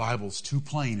 Because the Bible's too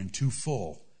plain and too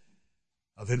full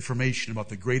of information about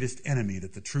the greatest enemy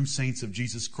that the true saints of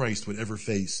Jesus Christ would ever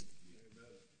face.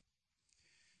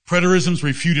 Preterism's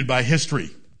refuted by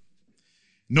history.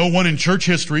 No one in church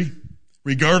history,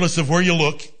 regardless of where you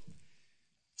look,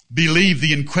 believed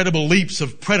the incredible leaps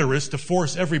of preterists to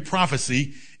force every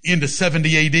prophecy into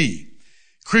 70 AD.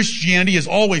 Christianity has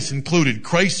always included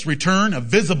Christ's return, a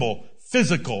visible,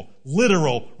 physical,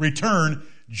 literal return,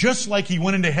 just like He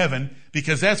went into heaven,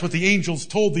 because that's what the angels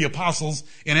told the apostles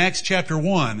in Acts chapter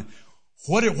 1.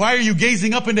 Why are you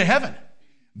gazing up into heaven?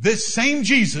 This same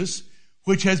Jesus,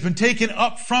 which has been taken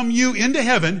up from you into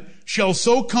heaven, shall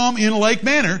so come in like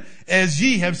manner as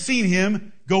ye have seen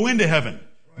Him go into heaven.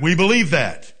 We believe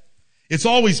that. It's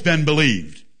always been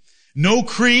believed. No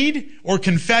creed or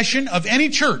confession of any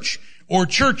church or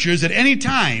churches at any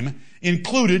time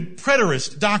included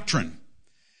preterist doctrine.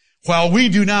 While we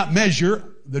do not measure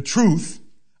the truth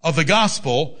of the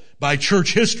gospel by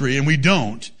church history, and we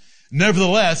don't,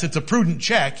 Nevertheless, it's a prudent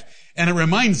check, and it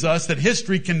reminds us that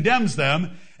history condemns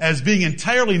them as being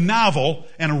entirely novel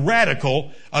and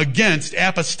radical against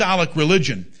apostolic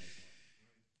religion.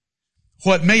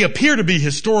 What may appear to be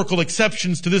historical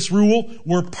exceptions to this rule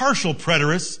were partial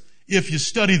preterists if you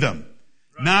study them,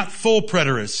 not full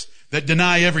preterists that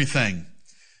deny everything.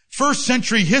 First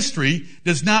century history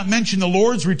does not mention the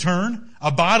Lord's return,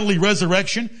 a bodily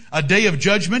resurrection, a day of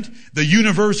judgment, the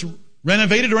universe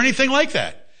renovated, or anything like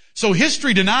that. So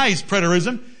history denies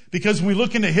preterism because when we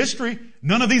look into history,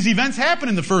 none of these events happened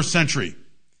in the first century.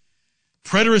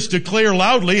 Preterists declare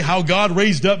loudly how God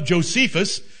raised up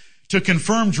Josephus to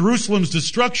confirm Jerusalem's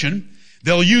destruction.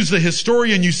 They'll use the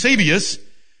historian Eusebius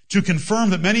to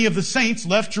confirm that many of the saints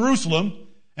left Jerusalem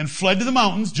and fled to the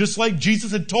mountains, just like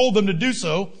Jesus had told them to do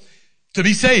so, to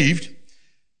be saved.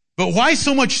 But why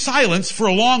so much silence for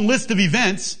a long list of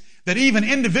events that even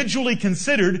individually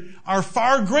considered are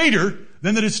far greater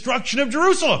than the destruction of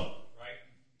Jerusalem? Right.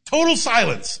 Total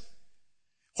silence.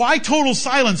 Why total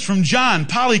silence from John,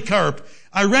 Polycarp,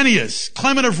 Irenaeus,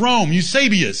 Clement of Rome,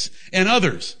 Eusebius, and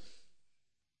others?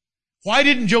 Why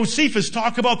didn't Josephus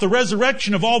talk about the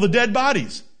resurrection of all the dead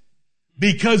bodies?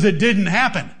 Because it didn't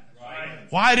happen.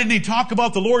 Why didn't he talk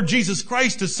about the Lord Jesus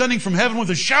Christ descending from heaven with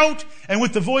a shout and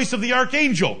with the voice of the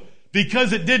archangel?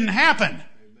 Because it didn't happen. Amen.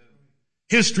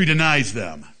 History denies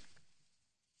them.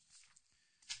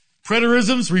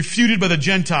 Preterisms refuted by the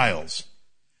Gentiles.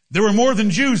 There were more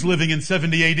than Jews living in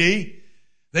 70 AD.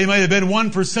 They might have been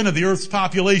 1% of the earth's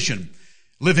population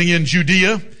living in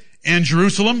Judea and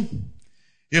Jerusalem.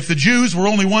 If the Jews were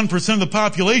only 1% of the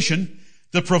population,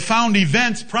 the profound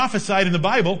events prophesied in the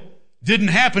Bible didn't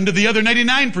happen to the other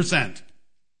 99%.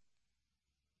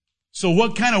 So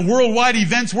what kind of worldwide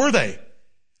events were they?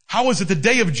 How was it the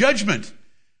day of judgment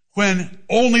when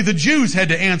only the Jews had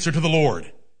to answer to the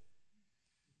Lord?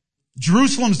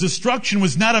 Jerusalem's destruction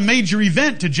was not a major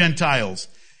event to Gentiles.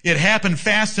 It happened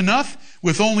fast enough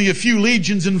with only a few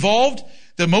legions involved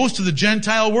that most of the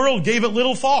Gentile world gave it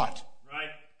little thought. Right.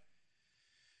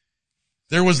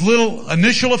 There was little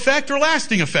initial effect or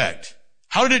lasting effect.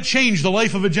 How did it change the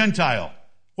life of a Gentile?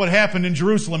 What happened in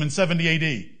Jerusalem in 70 AD?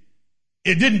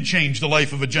 It didn't change the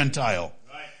life of a Gentile.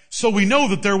 Right. So we know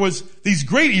that there was these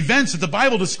great events that the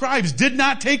Bible describes did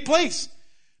not take place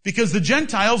because the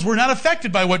Gentiles were not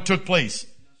affected by what took place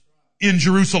in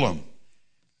Jerusalem.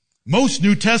 Most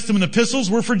New Testament epistles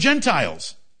were for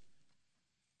Gentiles.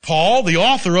 Paul, the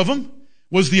author of them,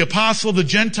 was the apostle of the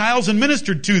Gentiles and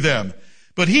ministered to them.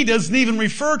 But he doesn't even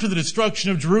refer to the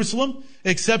destruction of Jerusalem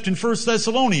except in 1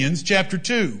 Thessalonians chapter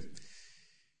 2.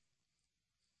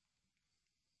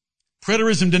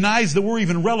 Preterism denies that we're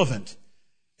even relevant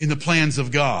in the plans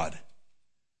of God.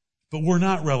 But we're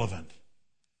not relevant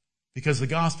because the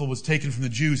gospel was taken from the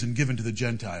Jews and given to the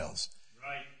Gentiles.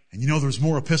 Right. And you know there's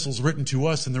more epistles written to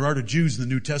us than there are to Jews in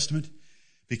the New Testament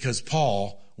because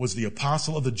Paul was the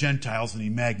apostle of the Gentiles and he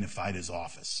magnified his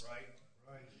office. Right.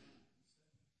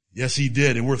 Yes, he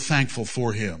did, and we're thankful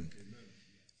for him. Amen.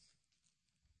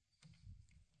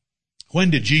 When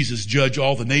did Jesus judge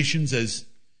all the nations as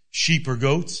sheep or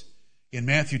goats? In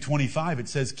Matthew 25, it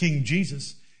says King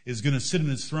Jesus is going to sit on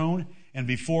his throne, and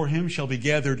before him shall be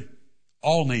gathered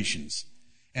all nations.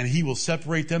 And he will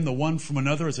separate them the one from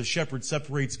another as a shepherd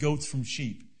separates goats from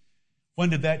sheep. When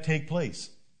did that take place?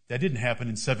 That didn't happen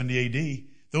in 70 AD.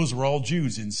 Those were all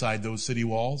Jews inside those city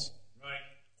walls. Right.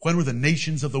 When were the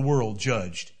nations of the world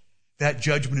judged? That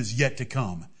judgment is yet to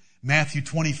come. Matthew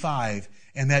 25,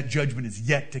 and that judgment is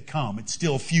yet to come. It's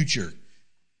still future.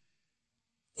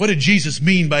 What did Jesus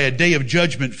mean by a day of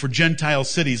judgment for Gentile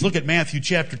cities? Look at Matthew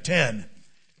chapter 10.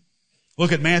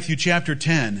 Look at Matthew chapter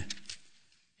 10.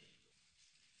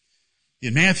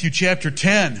 In Matthew chapter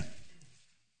 10,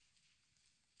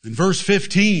 in verse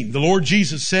 15, the Lord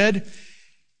Jesus said,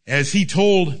 as he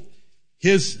told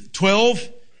his 12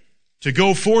 to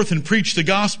go forth and preach the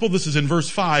gospel. This is in verse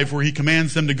 5 where he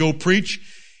commands them to go preach,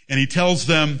 and he tells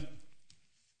them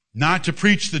not to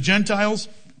preach to the Gentiles,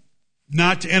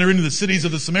 not to enter into the cities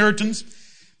of the Samaritans,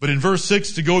 but in verse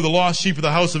 6 to go to the lost sheep of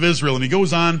the house of Israel. And he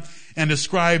goes on and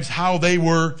describes how they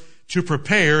were to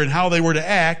prepare and how they were to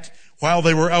act while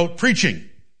they were out preaching.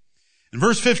 In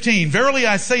verse 15, verily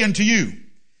I say unto you,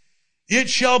 it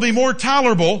shall be more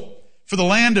tolerable for the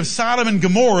land of Sodom and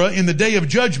Gomorrah in the day of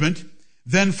judgment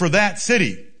than for that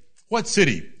city. What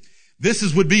city?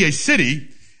 This would be a city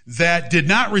that did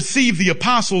not receive the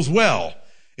apostles well.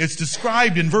 It's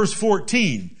described in verse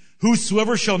 14.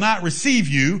 Whosoever shall not receive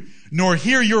you, nor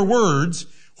hear your words,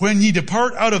 when ye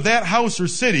depart out of that house or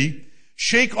city,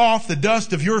 shake off the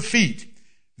dust of your feet.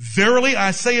 Verily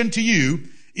I say unto you,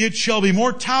 it shall be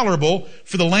more tolerable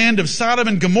for the land of Sodom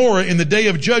and Gomorrah in the day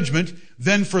of judgment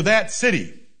than for that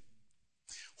city.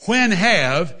 When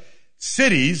have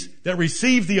cities that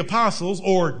received the apostles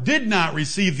or did not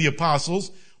receive the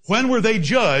apostles, when were they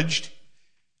judged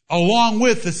along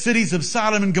with the cities of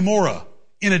Sodom and Gomorrah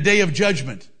in a day of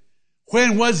judgment?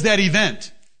 When was that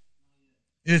event?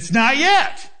 It's not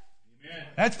yet. Amen.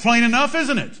 That's plain enough,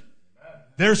 isn't it? Amen.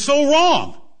 They're so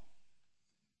wrong.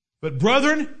 But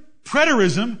brethren,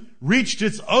 preterism reached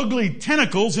its ugly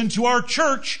tentacles into our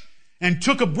church and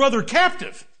took a brother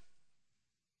captive.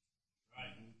 Right.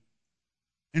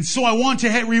 And so I want to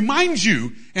remind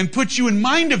you and put you in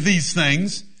mind of these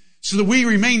things so that we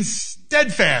remain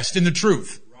steadfast in the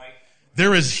truth. Right.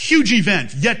 There is a huge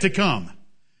event yet to come.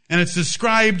 And it's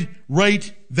described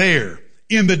right there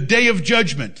in the day of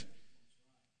judgment.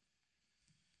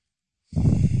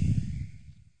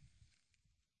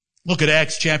 Look at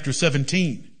Acts chapter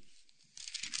 17.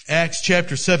 Acts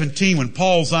chapter 17, when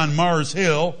Paul's on Mars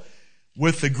Hill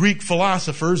with the Greek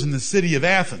philosophers in the city of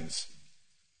Athens.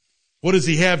 What does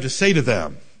he have to say to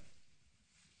them?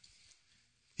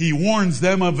 He warns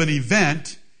them of an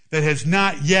event that has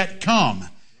not yet come.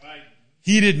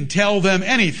 He didn't tell them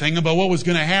anything about what was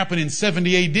going to happen in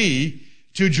 70 AD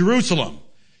to Jerusalem.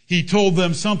 He told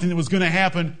them something that was going to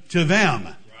happen to them.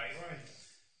 Right.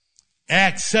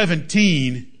 Acts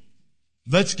 17,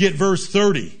 let's get verse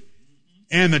 30.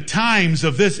 And the times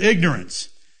of this ignorance.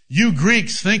 You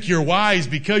Greeks think you're wise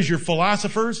because you're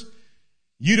philosophers?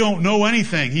 You don't know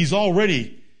anything. He's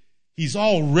already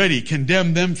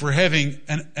condemned them for having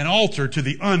an altar to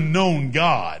the unknown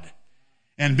God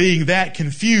and being that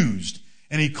confused.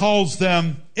 And he calls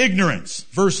them ignorance.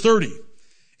 Verse 30.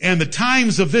 And the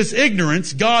times of this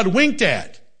ignorance God winked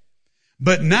at,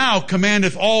 but now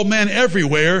commandeth all men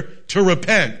everywhere to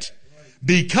repent,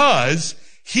 because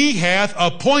he hath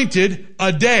appointed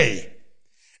a day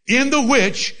in the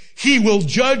which he will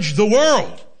judge the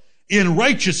world in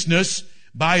righteousness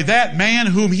by that man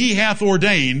whom he hath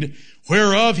ordained,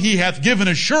 whereof he hath given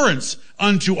assurance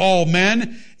unto all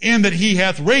men, in that he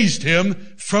hath raised him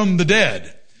from the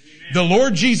dead. The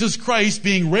Lord Jesus Christ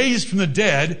being raised from the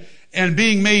dead and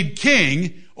being made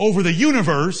king over the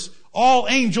universe, all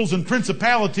angels and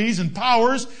principalities and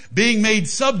powers being made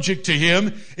subject to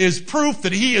him, is proof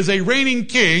that he is a reigning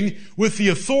king with the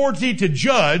authority to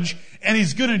judge, and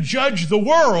he's going to judge the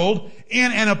world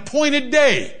in an appointed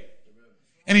day.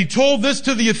 And he told this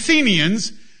to the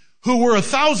Athenians, who were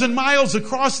 1,000 miles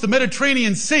across the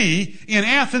Mediterranean Sea in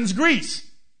Athens, Greece.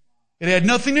 It had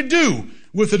nothing to do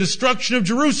with the destruction of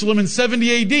Jerusalem in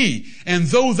 70 AD. And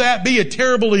though that be a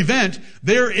terrible event,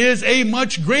 there is a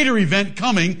much greater event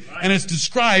coming, and it's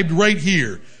described right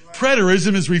here.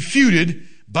 Preterism is refuted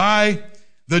by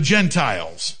the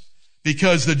Gentiles,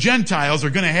 because the Gentiles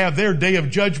are going to have their day of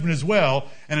judgment as well,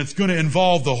 and it's going to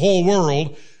involve the whole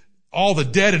world, all the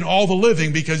dead and all the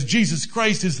living, because Jesus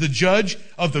Christ is the judge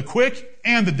of the quick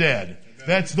and the dead.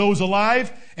 That's those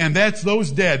alive and that's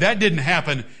those dead. That didn't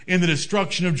happen in the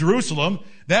destruction of Jerusalem.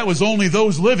 That was only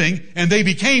those living, and they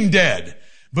became dead.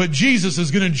 But Jesus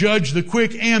is going to judge the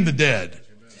quick and the dead.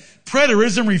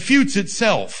 Preterism refutes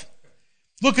itself.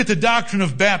 Look at the doctrine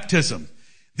of baptism.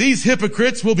 These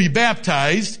hypocrites will be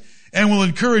baptized and will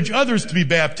encourage others to be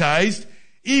baptized,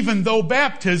 even though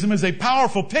baptism is a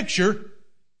powerful picture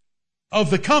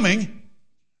of the coming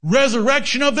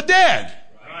resurrection of the dead.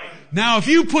 Now, if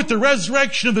you put the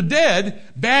resurrection of the dead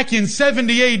back in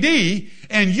 70 AD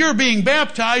and you're being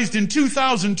baptized in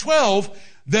 2012,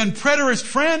 then preterist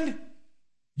friend,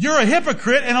 you're a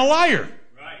hypocrite and a liar.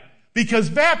 Right. Because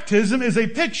baptism is a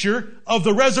picture of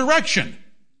the resurrection.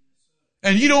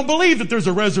 And you don't believe that there's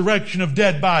a resurrection of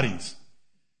dead bodies.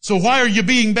 So why are you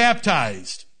being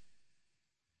baptized?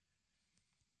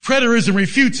 Preterism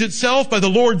refutes itself by the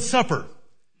Lord's Supper.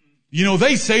 You know,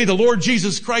 they say the Lord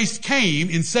Jesus Christ came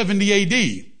in 70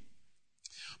 AD.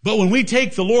 But when we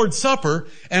take the Lord's Supper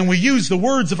and we use the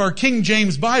words of our King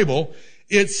James Bible,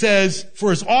 it says,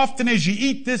 for as often as ye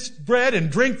eat this bread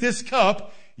and drink this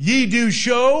cup, ye do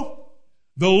show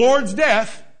the Lord's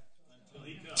death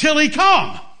till he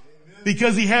come.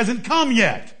 Because he hasn't come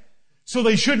yet. So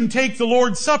they shouldn't take the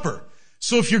Lord's Supper.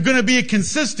 So if you're going to be a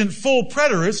consistent full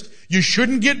preterist, you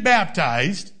shouldn't get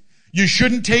baptized. You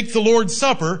shouldn't take the Lord's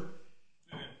Supper.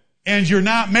 And you're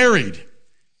not married.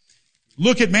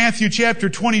 Look at Matthew chapter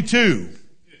 22.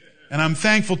 And I'm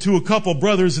thankful to a couple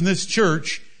brothers in this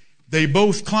church. They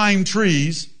both climbed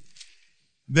trees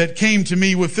that came to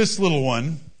me with this little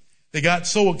one. They got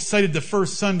so excited the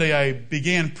first Sunday I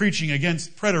began preaching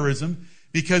against preterism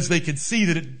because they could see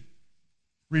that it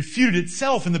refuted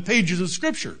itself in the pages of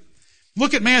Scripture.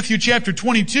 Look at Matthew chapter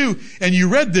 22, and you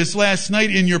read this last night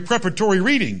in your preparatory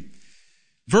reading.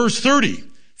 Verse 30,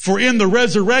 for in the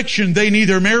resurrection they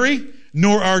neither marry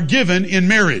nor are given in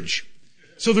marriage.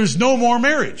 So there's no more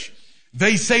marriage.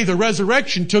 They say the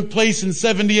resurrection took place in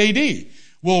 70 AD.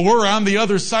 Well, we're on the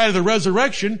other side of the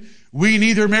resurrection. We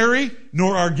neither marry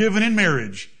nor are given in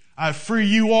marriage. I free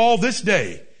you all this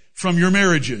day from your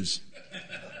marriages.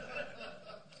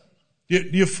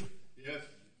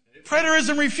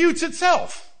 Preterism refutes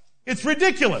itself. It's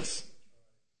ridiculous.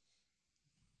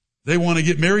 They want to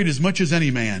get married as much as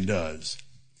any man does.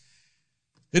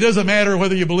 It doesn't matter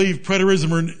whether you believe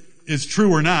preterism is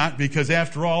true or not, because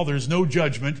after all, there's no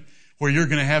judgment where you're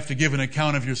going to have to give an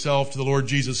account of yourself to the Lord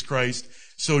Jesus Christ.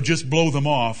 So just blow them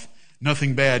off.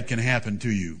 Nothing bad can happen to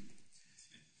you.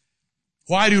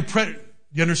 Why do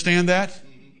you understand that?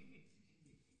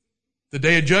 The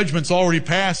day of judgment's already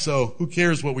passed, so who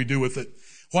cares what we do with it?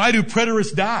 Why do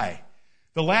preterists die?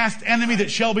 The last enemy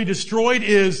that shall be destroyed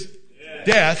is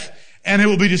death, and it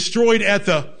will be destroyed at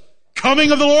the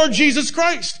coming of the Lord Jesus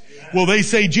Christ. Well, they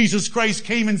say Jesus Christ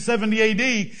came in 70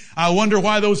 AD. I wonder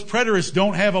why those preterists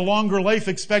don't have a longer life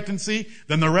expectancy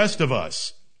than the rest of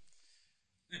us.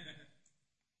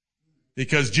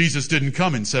 Because Jesus didn't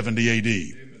come in 70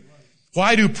 AD.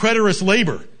 Why do preterists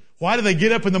labor? Why do they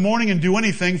get up in the morning and do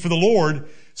anything for the Lord?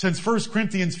 Since 1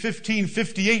 Corinthians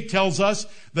 15:58 tells us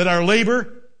that our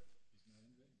labor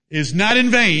is not in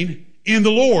vain in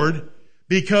the Lord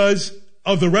because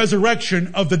of the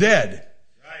resurrection of the dead.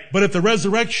 Right. But if the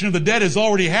resurrection of the dead has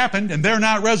already happened and they're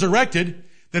not resurrected,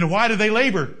 then why do they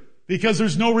labor? Because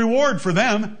there's no reward for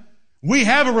them. We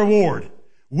have a reward.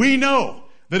 We know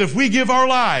that if we give our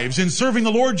lives in serving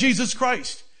the Lord Jesus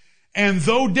Christ, and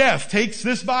though death takes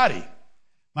this body,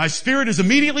 my spirit is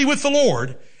immediately with the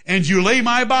Lord, and you lay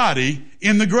my body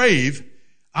in the grave,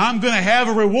 I'm going to have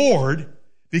a reward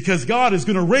because God is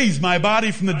going to raise my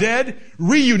body from the dead,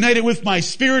 reunite it with my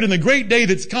spirit in the great day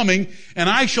that's coming, and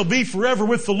I shall be forever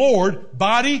with the Lord,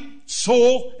 body,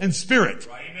 soul, and spirit.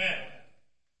 Amen.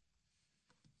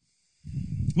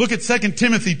 Look at 2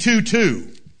 Timothy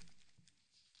 2:2.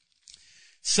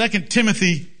 2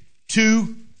 Timothy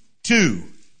 2:2.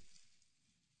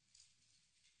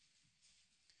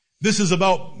 This is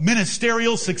about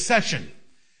ministerial succession.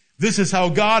 This is how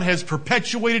God has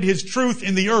perpetuated His truth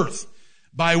in the earth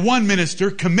by one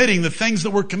minister committing the things that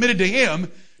were committed to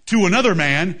him to another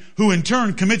man, who in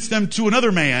turn commits them to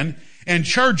another man and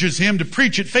charges him to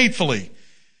preach it faithfully.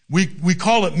 We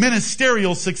call it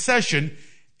ministerial succession,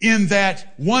 in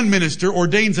that one minister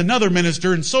ordains another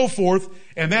minister and so forth,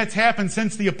 and that's happened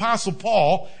since the Apostle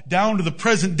Paul down to the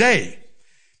present day.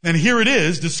 And here it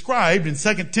is described in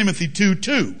 2 Timothy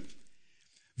 2:2.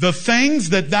 The things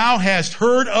that thou hast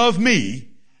heard of me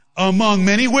among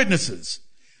many witnesses,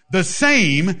 the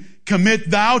same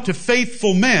commit thou to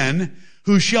faithful men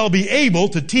who shall be able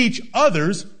to teach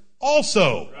others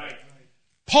also. Right.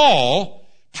 Paul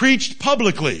preached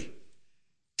publicly.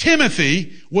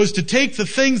 Timothy was to take the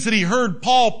things that he heard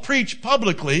Paul preach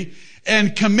publicly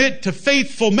and commit to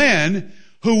faithful men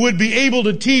who would be able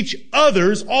to teach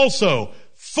others also.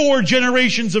 4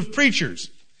 generations of preachers.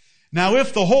 Now,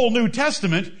 if the whole New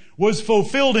Testament was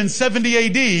fulfilled in 70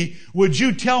 AD, would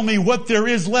you tell me what there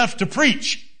is left to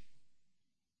preach?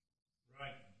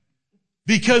 Right.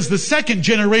 Because the second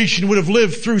generation would have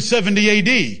lived through 70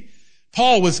 AD.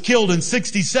 Paul was killed in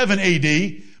 67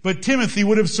 AD, but Timothy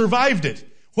would have survived it.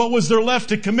 What was there left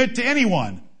to commit to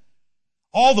anyone?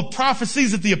 All the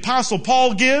prophecies that the Apostle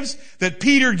Paul gives, that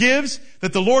Peter gives,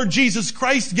 that the Lord Jesus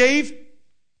Christ gave,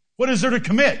 what is there to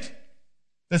commit?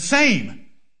 The same.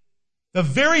 The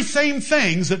very same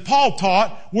things that Paul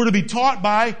taught were to be taught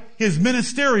by his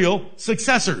ministerial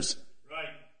successors. Right.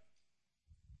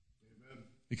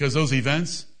 Because those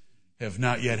events have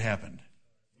not yet happened.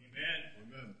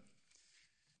 Amen.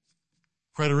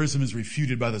 Preterism is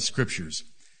refuted by the Scriptures.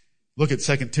 Look at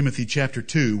 2 Timothy chapter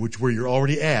 2, which where you're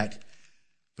already at,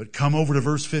 but come over to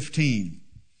verse 15.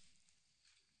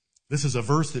 This is a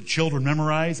verse that children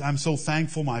memorize. I'm so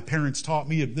thankful my parents taught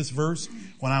me this verse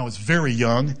when I was very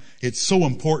young. It's so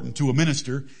important to a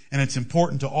minister, and it's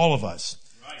important to all of us.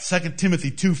 Right. 2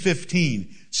 Timothy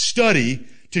 2:15. Study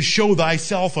to show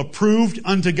thyself approved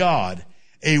unto God,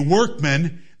 a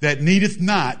workman that needeth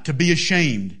not to be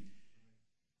ashamed.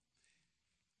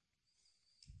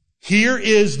 Here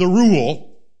is the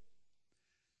rule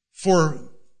for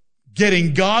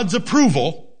getting God's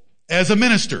approval as a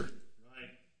minister.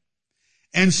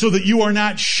 And so that you are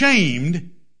not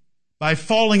shamed by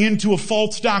falling into a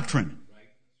false doctrine.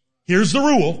 Here's the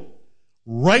rule.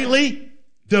 Rightly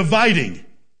dividing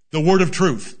the word of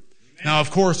truth. Now,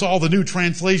 of course, all the new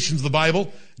translations of the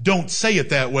Bible don't say it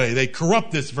that way. They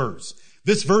corrupt this verse.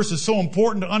 This verse is so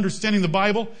important to understanding the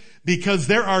Bible because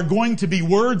there are going to be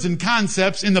words and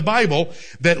concepts in the Bible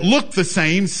that look the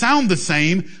same, sound the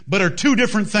same, but are two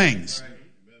different things.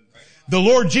 The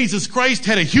Lord Jesus Christ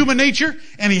had a human nature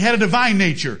and He had a divine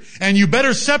nature. And you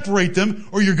better separate them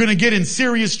or you're going to get in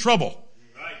serious trouble.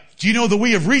 Do you know that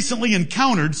we have recently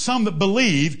encountered some that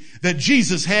believe that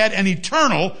Jesus had an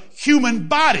eternal human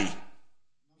body?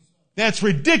 That's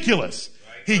ridiculous.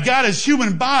 He got His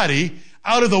human body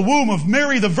out of the womb of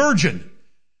Mary the Virgin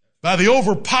by the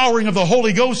overpowering of the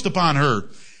Holy Ghost upon her.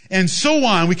 And so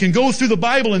on. We can go through the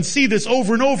Bible and see this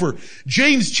over and over.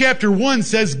 James chapter 1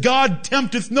 says, God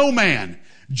tempteth no man.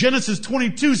 Genesis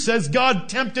 22 says, God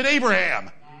tempted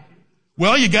Abraham.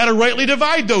 Well, you got to rightly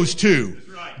divide those two.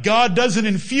 God doesn't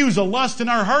infuse a lust in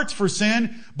our hearts for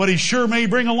sin, but He sure may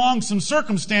bring along some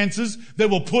circumstances that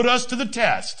will put us to the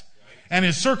test. And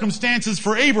His circumstances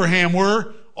for Abraham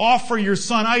were, offer your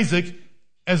son Isaac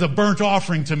as a burnt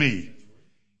offering to me.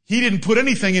 He didn't put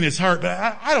anything in his heart, but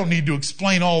I don't need to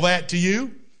explain all that to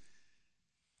you.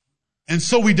 And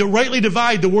so we rightly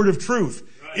divide the word of truth.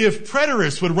 If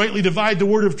preterists would rightly divide the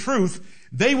word of truth,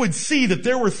 they would see that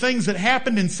there were things that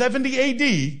happened in 70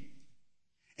 AD,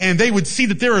 and they would see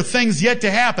that there are things yet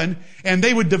to happen, and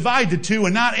they would divide the two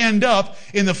and not end up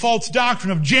in the false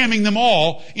doctrine of jamming them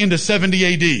all into 70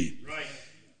 AD. Right.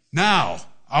 Now,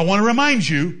 I want to remind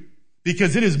you,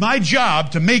 because it is my job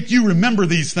to make you remember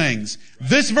these things.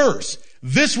 This verse,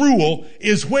 this rule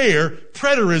is where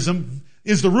preterism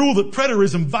is the rule that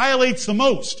preterism violates the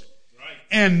most. Right.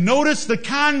 And notice the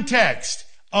context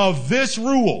of this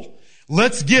rule.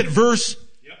 Let's get verse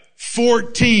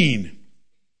 14.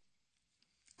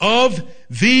 Of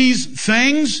these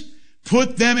things,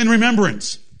 put them in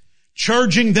remembrance,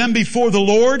 charging them before the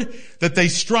Lord that they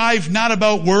strive not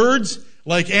about words,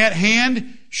 like at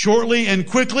hand, shortly and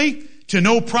quickly, to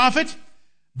no profit,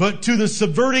 but to the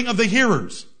subverting of the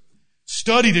hearers.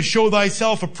 Study to show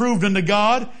thyself approved unto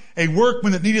God, a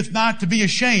workman that needeth not to be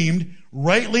ashamed,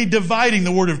 rightly dividing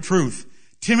the word of truth.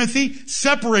 Timothy,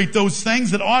 separate those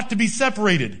things that ought to be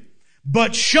separated,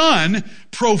 but shun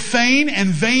profane and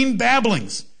vain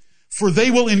babblings, for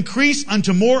they will increase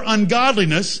unto more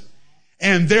ungodliness,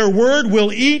 and their word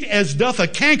will eat as doth a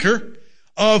canker,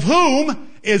 of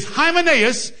whom is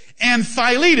Hymenaeus and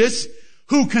Philetus,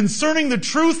 who concerning the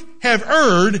truth have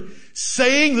erred,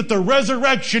 saying that the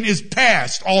resurrection is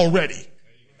past already,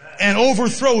 and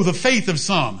overthrow the faith of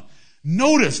some.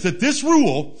 Notice that this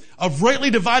rule of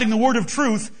rightly dividing the word of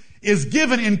truth is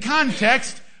given in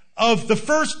context of the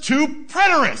first two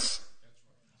preterists,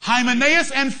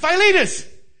 Hymenaeus and Philetus,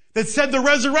 that said the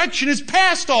resurrection is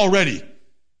past already.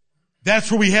 That's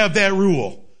where we have that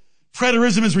rule.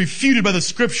 Preterism is refuted by the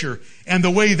Scripture and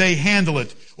the way they handle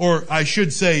it, or I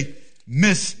should say,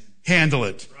 mishandle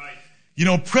it. Right. You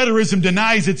know, preterism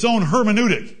denies its own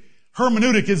hermeneutic.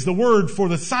 Hermeneutic is the word for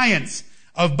the science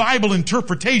of Bible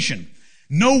interpretation.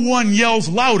 No one yells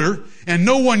louder and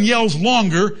no one yells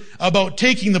longer about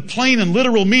taking the plain and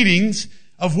literal meanings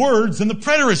of words than the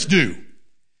preterists do.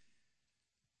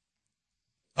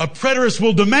 A preterist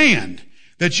will demand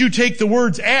that you take the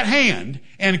words at hand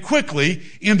and quickly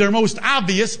in their most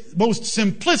obvious, most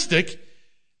simplistic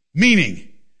meaning.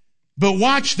 But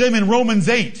watch them in Romans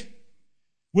 8,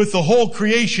 with the whole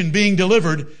creation being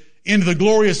delivered into the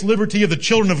glorious liberty of the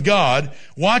children of God.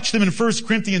 Watch them in 1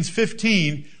 Corinthians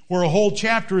 15, where a whole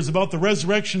chapter is about the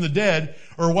resurrection of the dead.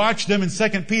 Or watch them in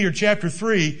 2 Peter chapter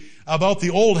 3 about the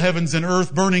old heavens and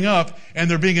earth burning up and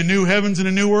there being a new heavens and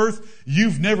a new earth.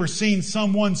 You've never seen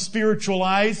someone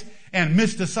spiritualize and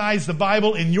mysticize the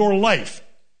Bible in your life.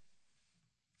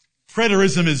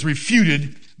 Preterism is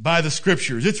refuted by the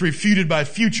Scriptures. It's refuted by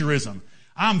futurism.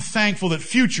 I'm thankful that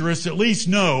futurists at least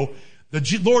know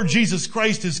the Lord Jesus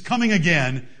Christ is coming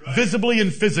again, visibly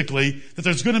and physically, that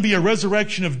there's going to be a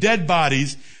resurrection of dead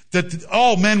bodies, that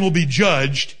all men will be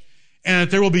judged, and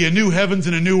that there will be a new heavens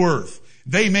and a new earth.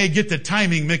 They may get the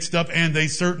timing mixed up, and they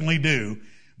certainly do,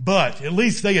 but at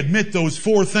least they admit those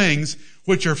four things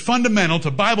which are fundamental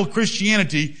to Bible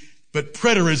Christianity, but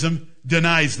preterism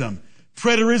denies them.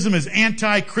 Preterism is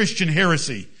anti-Christian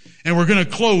heresy. And we're going to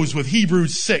close with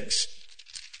Hebrews 6.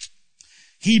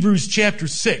 Hebrews chapter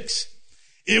 6.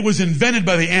 It was invented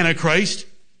by the Antichrist.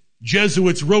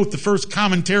 Jesuits wrote the first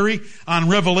commentary on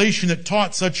Revelation that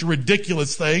taught such a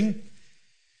ridiculous thing.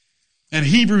 And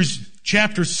Hebrews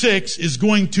chapter 6 is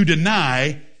going to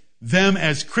deny them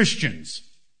as Christians.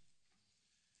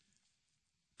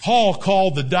 Paul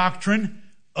called the doctrine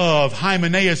of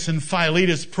Hymenaeus and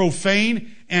Philetus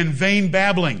profane and vain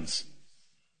babblings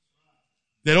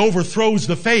that overthrows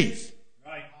the faith.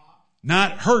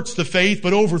 Not hurts the faith,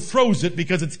 but overthrows it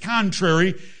because it's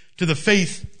contrary to the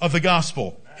faith of the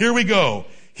gospel. Here we go.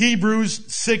 Hebrews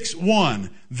 6:1.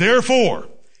 Therefore,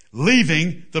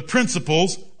 leaving the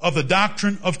principles of the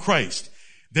doctrine of Christ.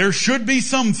 There should be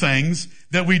some things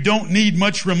that we don't need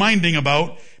much reminding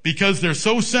about because they're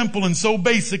so simple and so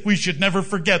basic we should never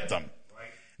forget them.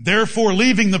 Therefore,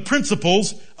 leaving the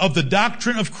principles of the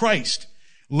doctrine of Christ,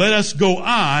 let us go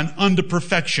on unto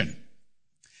perfection.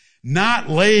 Not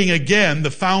laying again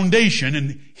the foundation,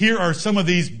 and here are some of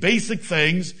these basic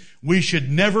things we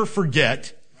should never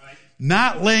forget.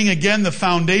 Not laying again the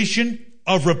foundation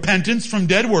of repentance from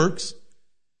dead works.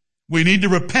 We need to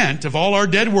repent of all our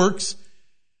dead works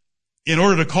in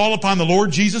order to call upon the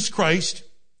Lord Jesus Christ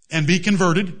and be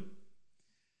converted.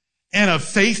 And of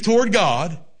faith toward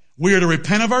God, we are to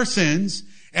repent of our sins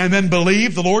and then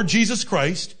believe the Lord Jesus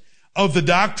Christ, of the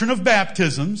doctrine of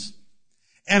baptisms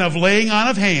and of laying on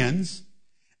of hands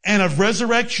and of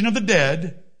resurrection of the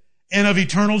dead and of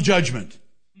eternal judgment.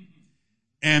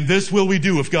 And this will we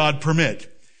do if God permit.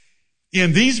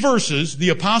 In these verses, the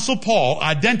Apostle Paul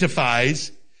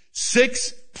identifies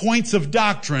 6 points of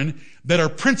doctrine that are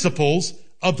principles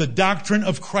of the doctrine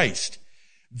of Christ.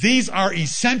 These are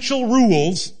essential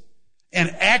rules and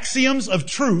axioms of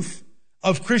truth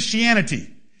of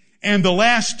Christianity. And the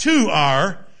last 2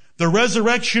 are the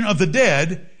resurrection of the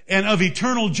dead and of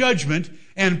eternal judgment,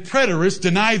 and preterists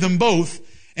deny them both,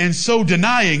 and so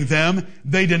denying them,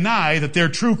 they deny that they're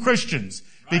true Christians.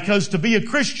 Because to be a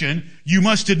Christian, you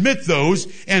must admit those,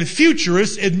 and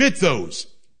futurists admit those.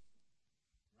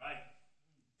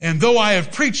 And though I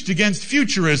have preached against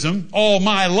futurism all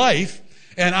my life,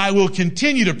 and I will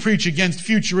continue to preach against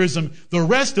futurism the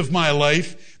rest of my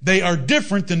life, they are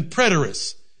different than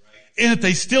preterists, in that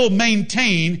they still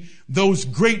maintain those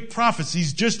great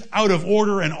prophecies just out of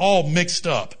order and all mixed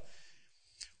up.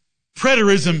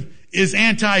 Preterism is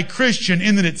anti-Christian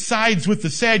in that it sides with the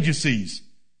Sadducees.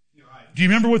 Do you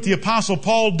remember what the Apostle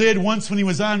Paul did once when he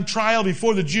was on trial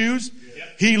before the Jews?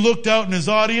 He looked out in his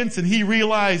audience and he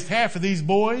realized half of these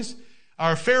boys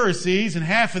are Pharisees and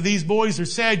half of these boys are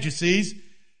Sadducees.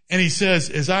 And he says,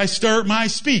 as I start my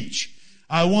speech,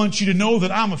 I want you to know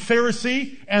that I'm a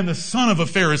Pharisee and the son of a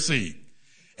Pharisee.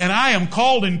 And I am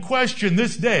called in question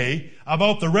this day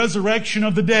about the resurrection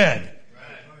of the dead.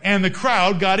 And the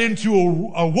crowd got into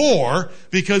a war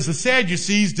because the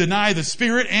Sadducees deny the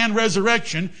Spirit and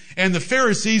resurrection, and the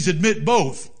Pharisees admit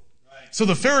both. So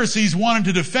the Pharisees wanted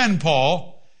to defend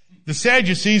Paul. The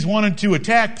Sadducees wanted to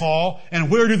attack Paul. And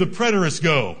where do the preterists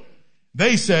go?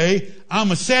 They say,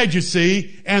 I'm a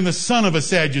Sadducee and the son of a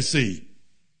Sadducee.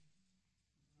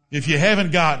 If you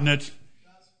haven't gotten it,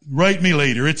 write me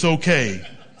later. It's okay.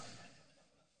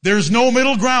 There's no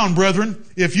middle ground, brethren.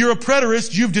 If you're a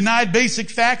preterist, you've denied basic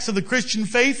facts of the Christian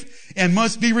faith and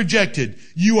must be rejected.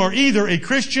 You are either a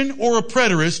Christian or a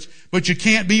preterist, but you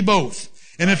can't be both.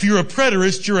 And if you're a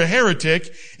preterist, you're a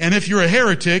heretic. And if you're a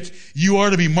heretic, you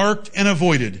are to be marked and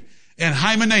avoided. And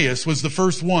Hymenaeus was the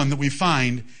first one that we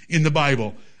find in the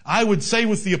Bible. I would say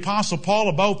with the Apostle Paul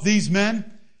about these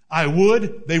men,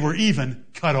 they were even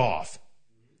cut off.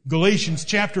 Galatians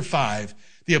chapter 5.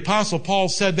 The Apostle Paul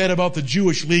said that about the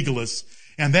Jewish legalists.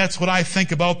 And that's what I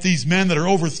think about these men that are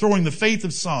overthrowing the faith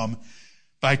of some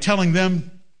by telling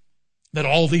them that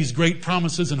all these great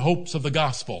promises and hopes of the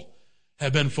gospel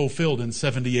have been fulfilled in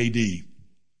 70 A.D.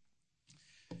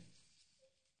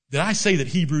 Did I say that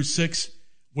Hebrews 6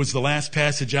 was the last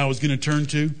passage I was going to turn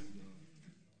to?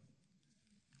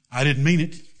 I didn't mean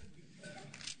it.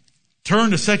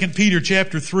 Turn to 2 Peter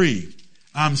chapter 3.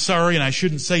 I'm sorry, and I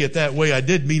shouldn't say it that way. I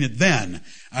did mean it then.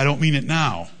 I don't mean it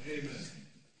now. Amen.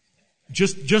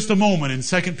 Just a moment in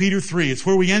 2 Peter 3. It's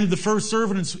where we ended the first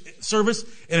service,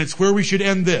 and it's where we should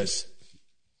end this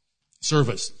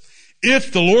service.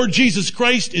 If the Lord Jesus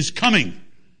Christ is coming,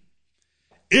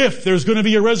 if there's going to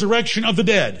be a resurrection of the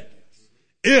dead,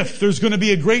 if there's going to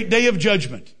be a great day of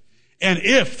judgment, and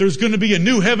if there's going to be a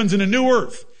new heavens and a new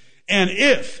earth, and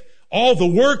if all the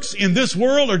works in this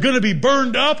world are going to be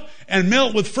burned up and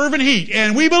melt with fervent heat.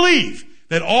 And we believe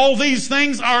that all these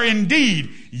things are indeed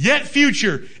yet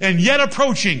future and yet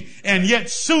approaching and yet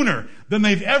sooner than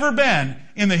they've ever been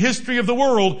in the history of the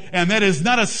world. And that is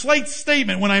not a slight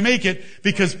statement when I make it,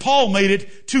 because Paul made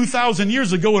it 2,000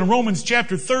 years ago in Romans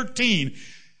chapter 13.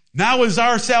 Now is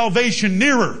our salvation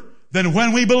nearer than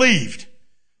when we believed.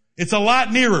 It's a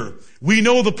lot nearer. We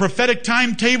know the prophetic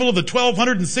timetable of the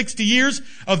 1260 years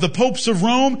of the popes of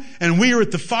Rome, and we are at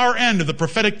the far end of the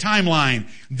prophetic timeline.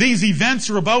 These events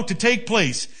are about to take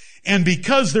place. And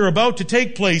because they're about to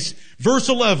take place, verse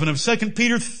 11 of 2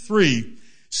 Peter 3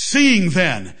 Seeing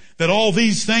then that all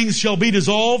these things shall be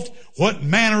dissolved, what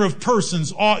manner of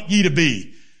persons ought ye to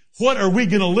be? What are we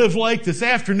going to live like this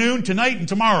afternoon, tonight, and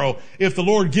tomorrow if the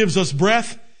Lord gives us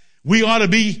breath? We ought to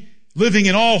be living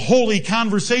in all holy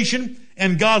conversation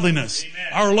and godliness.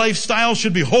 Amen. Our lifestyle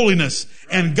should be holiness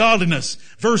and godliness.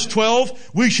 Verse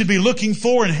 12, we should be looking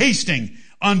for and hasting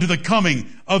unto the coming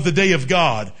of the day of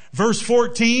God. Verse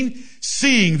 14,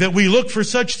 seeing that we look for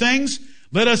such things,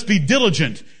 let us be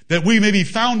diligent that we may be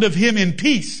found of him in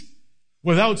peace,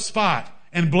 without spot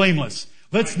and blameless.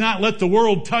 Let's not let the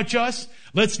world touch us.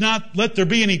 Let's not let there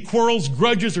be any quarrels,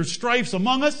 grudges, or strifes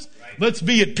among us. Let's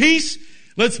be at peace.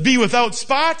 Let's be without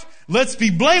spot. Let's be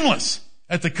blameless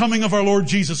at the coming of our Lord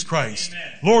Jesus Christ.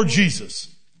 Amen. Lord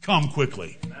Jesus, come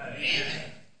quickly. Amen.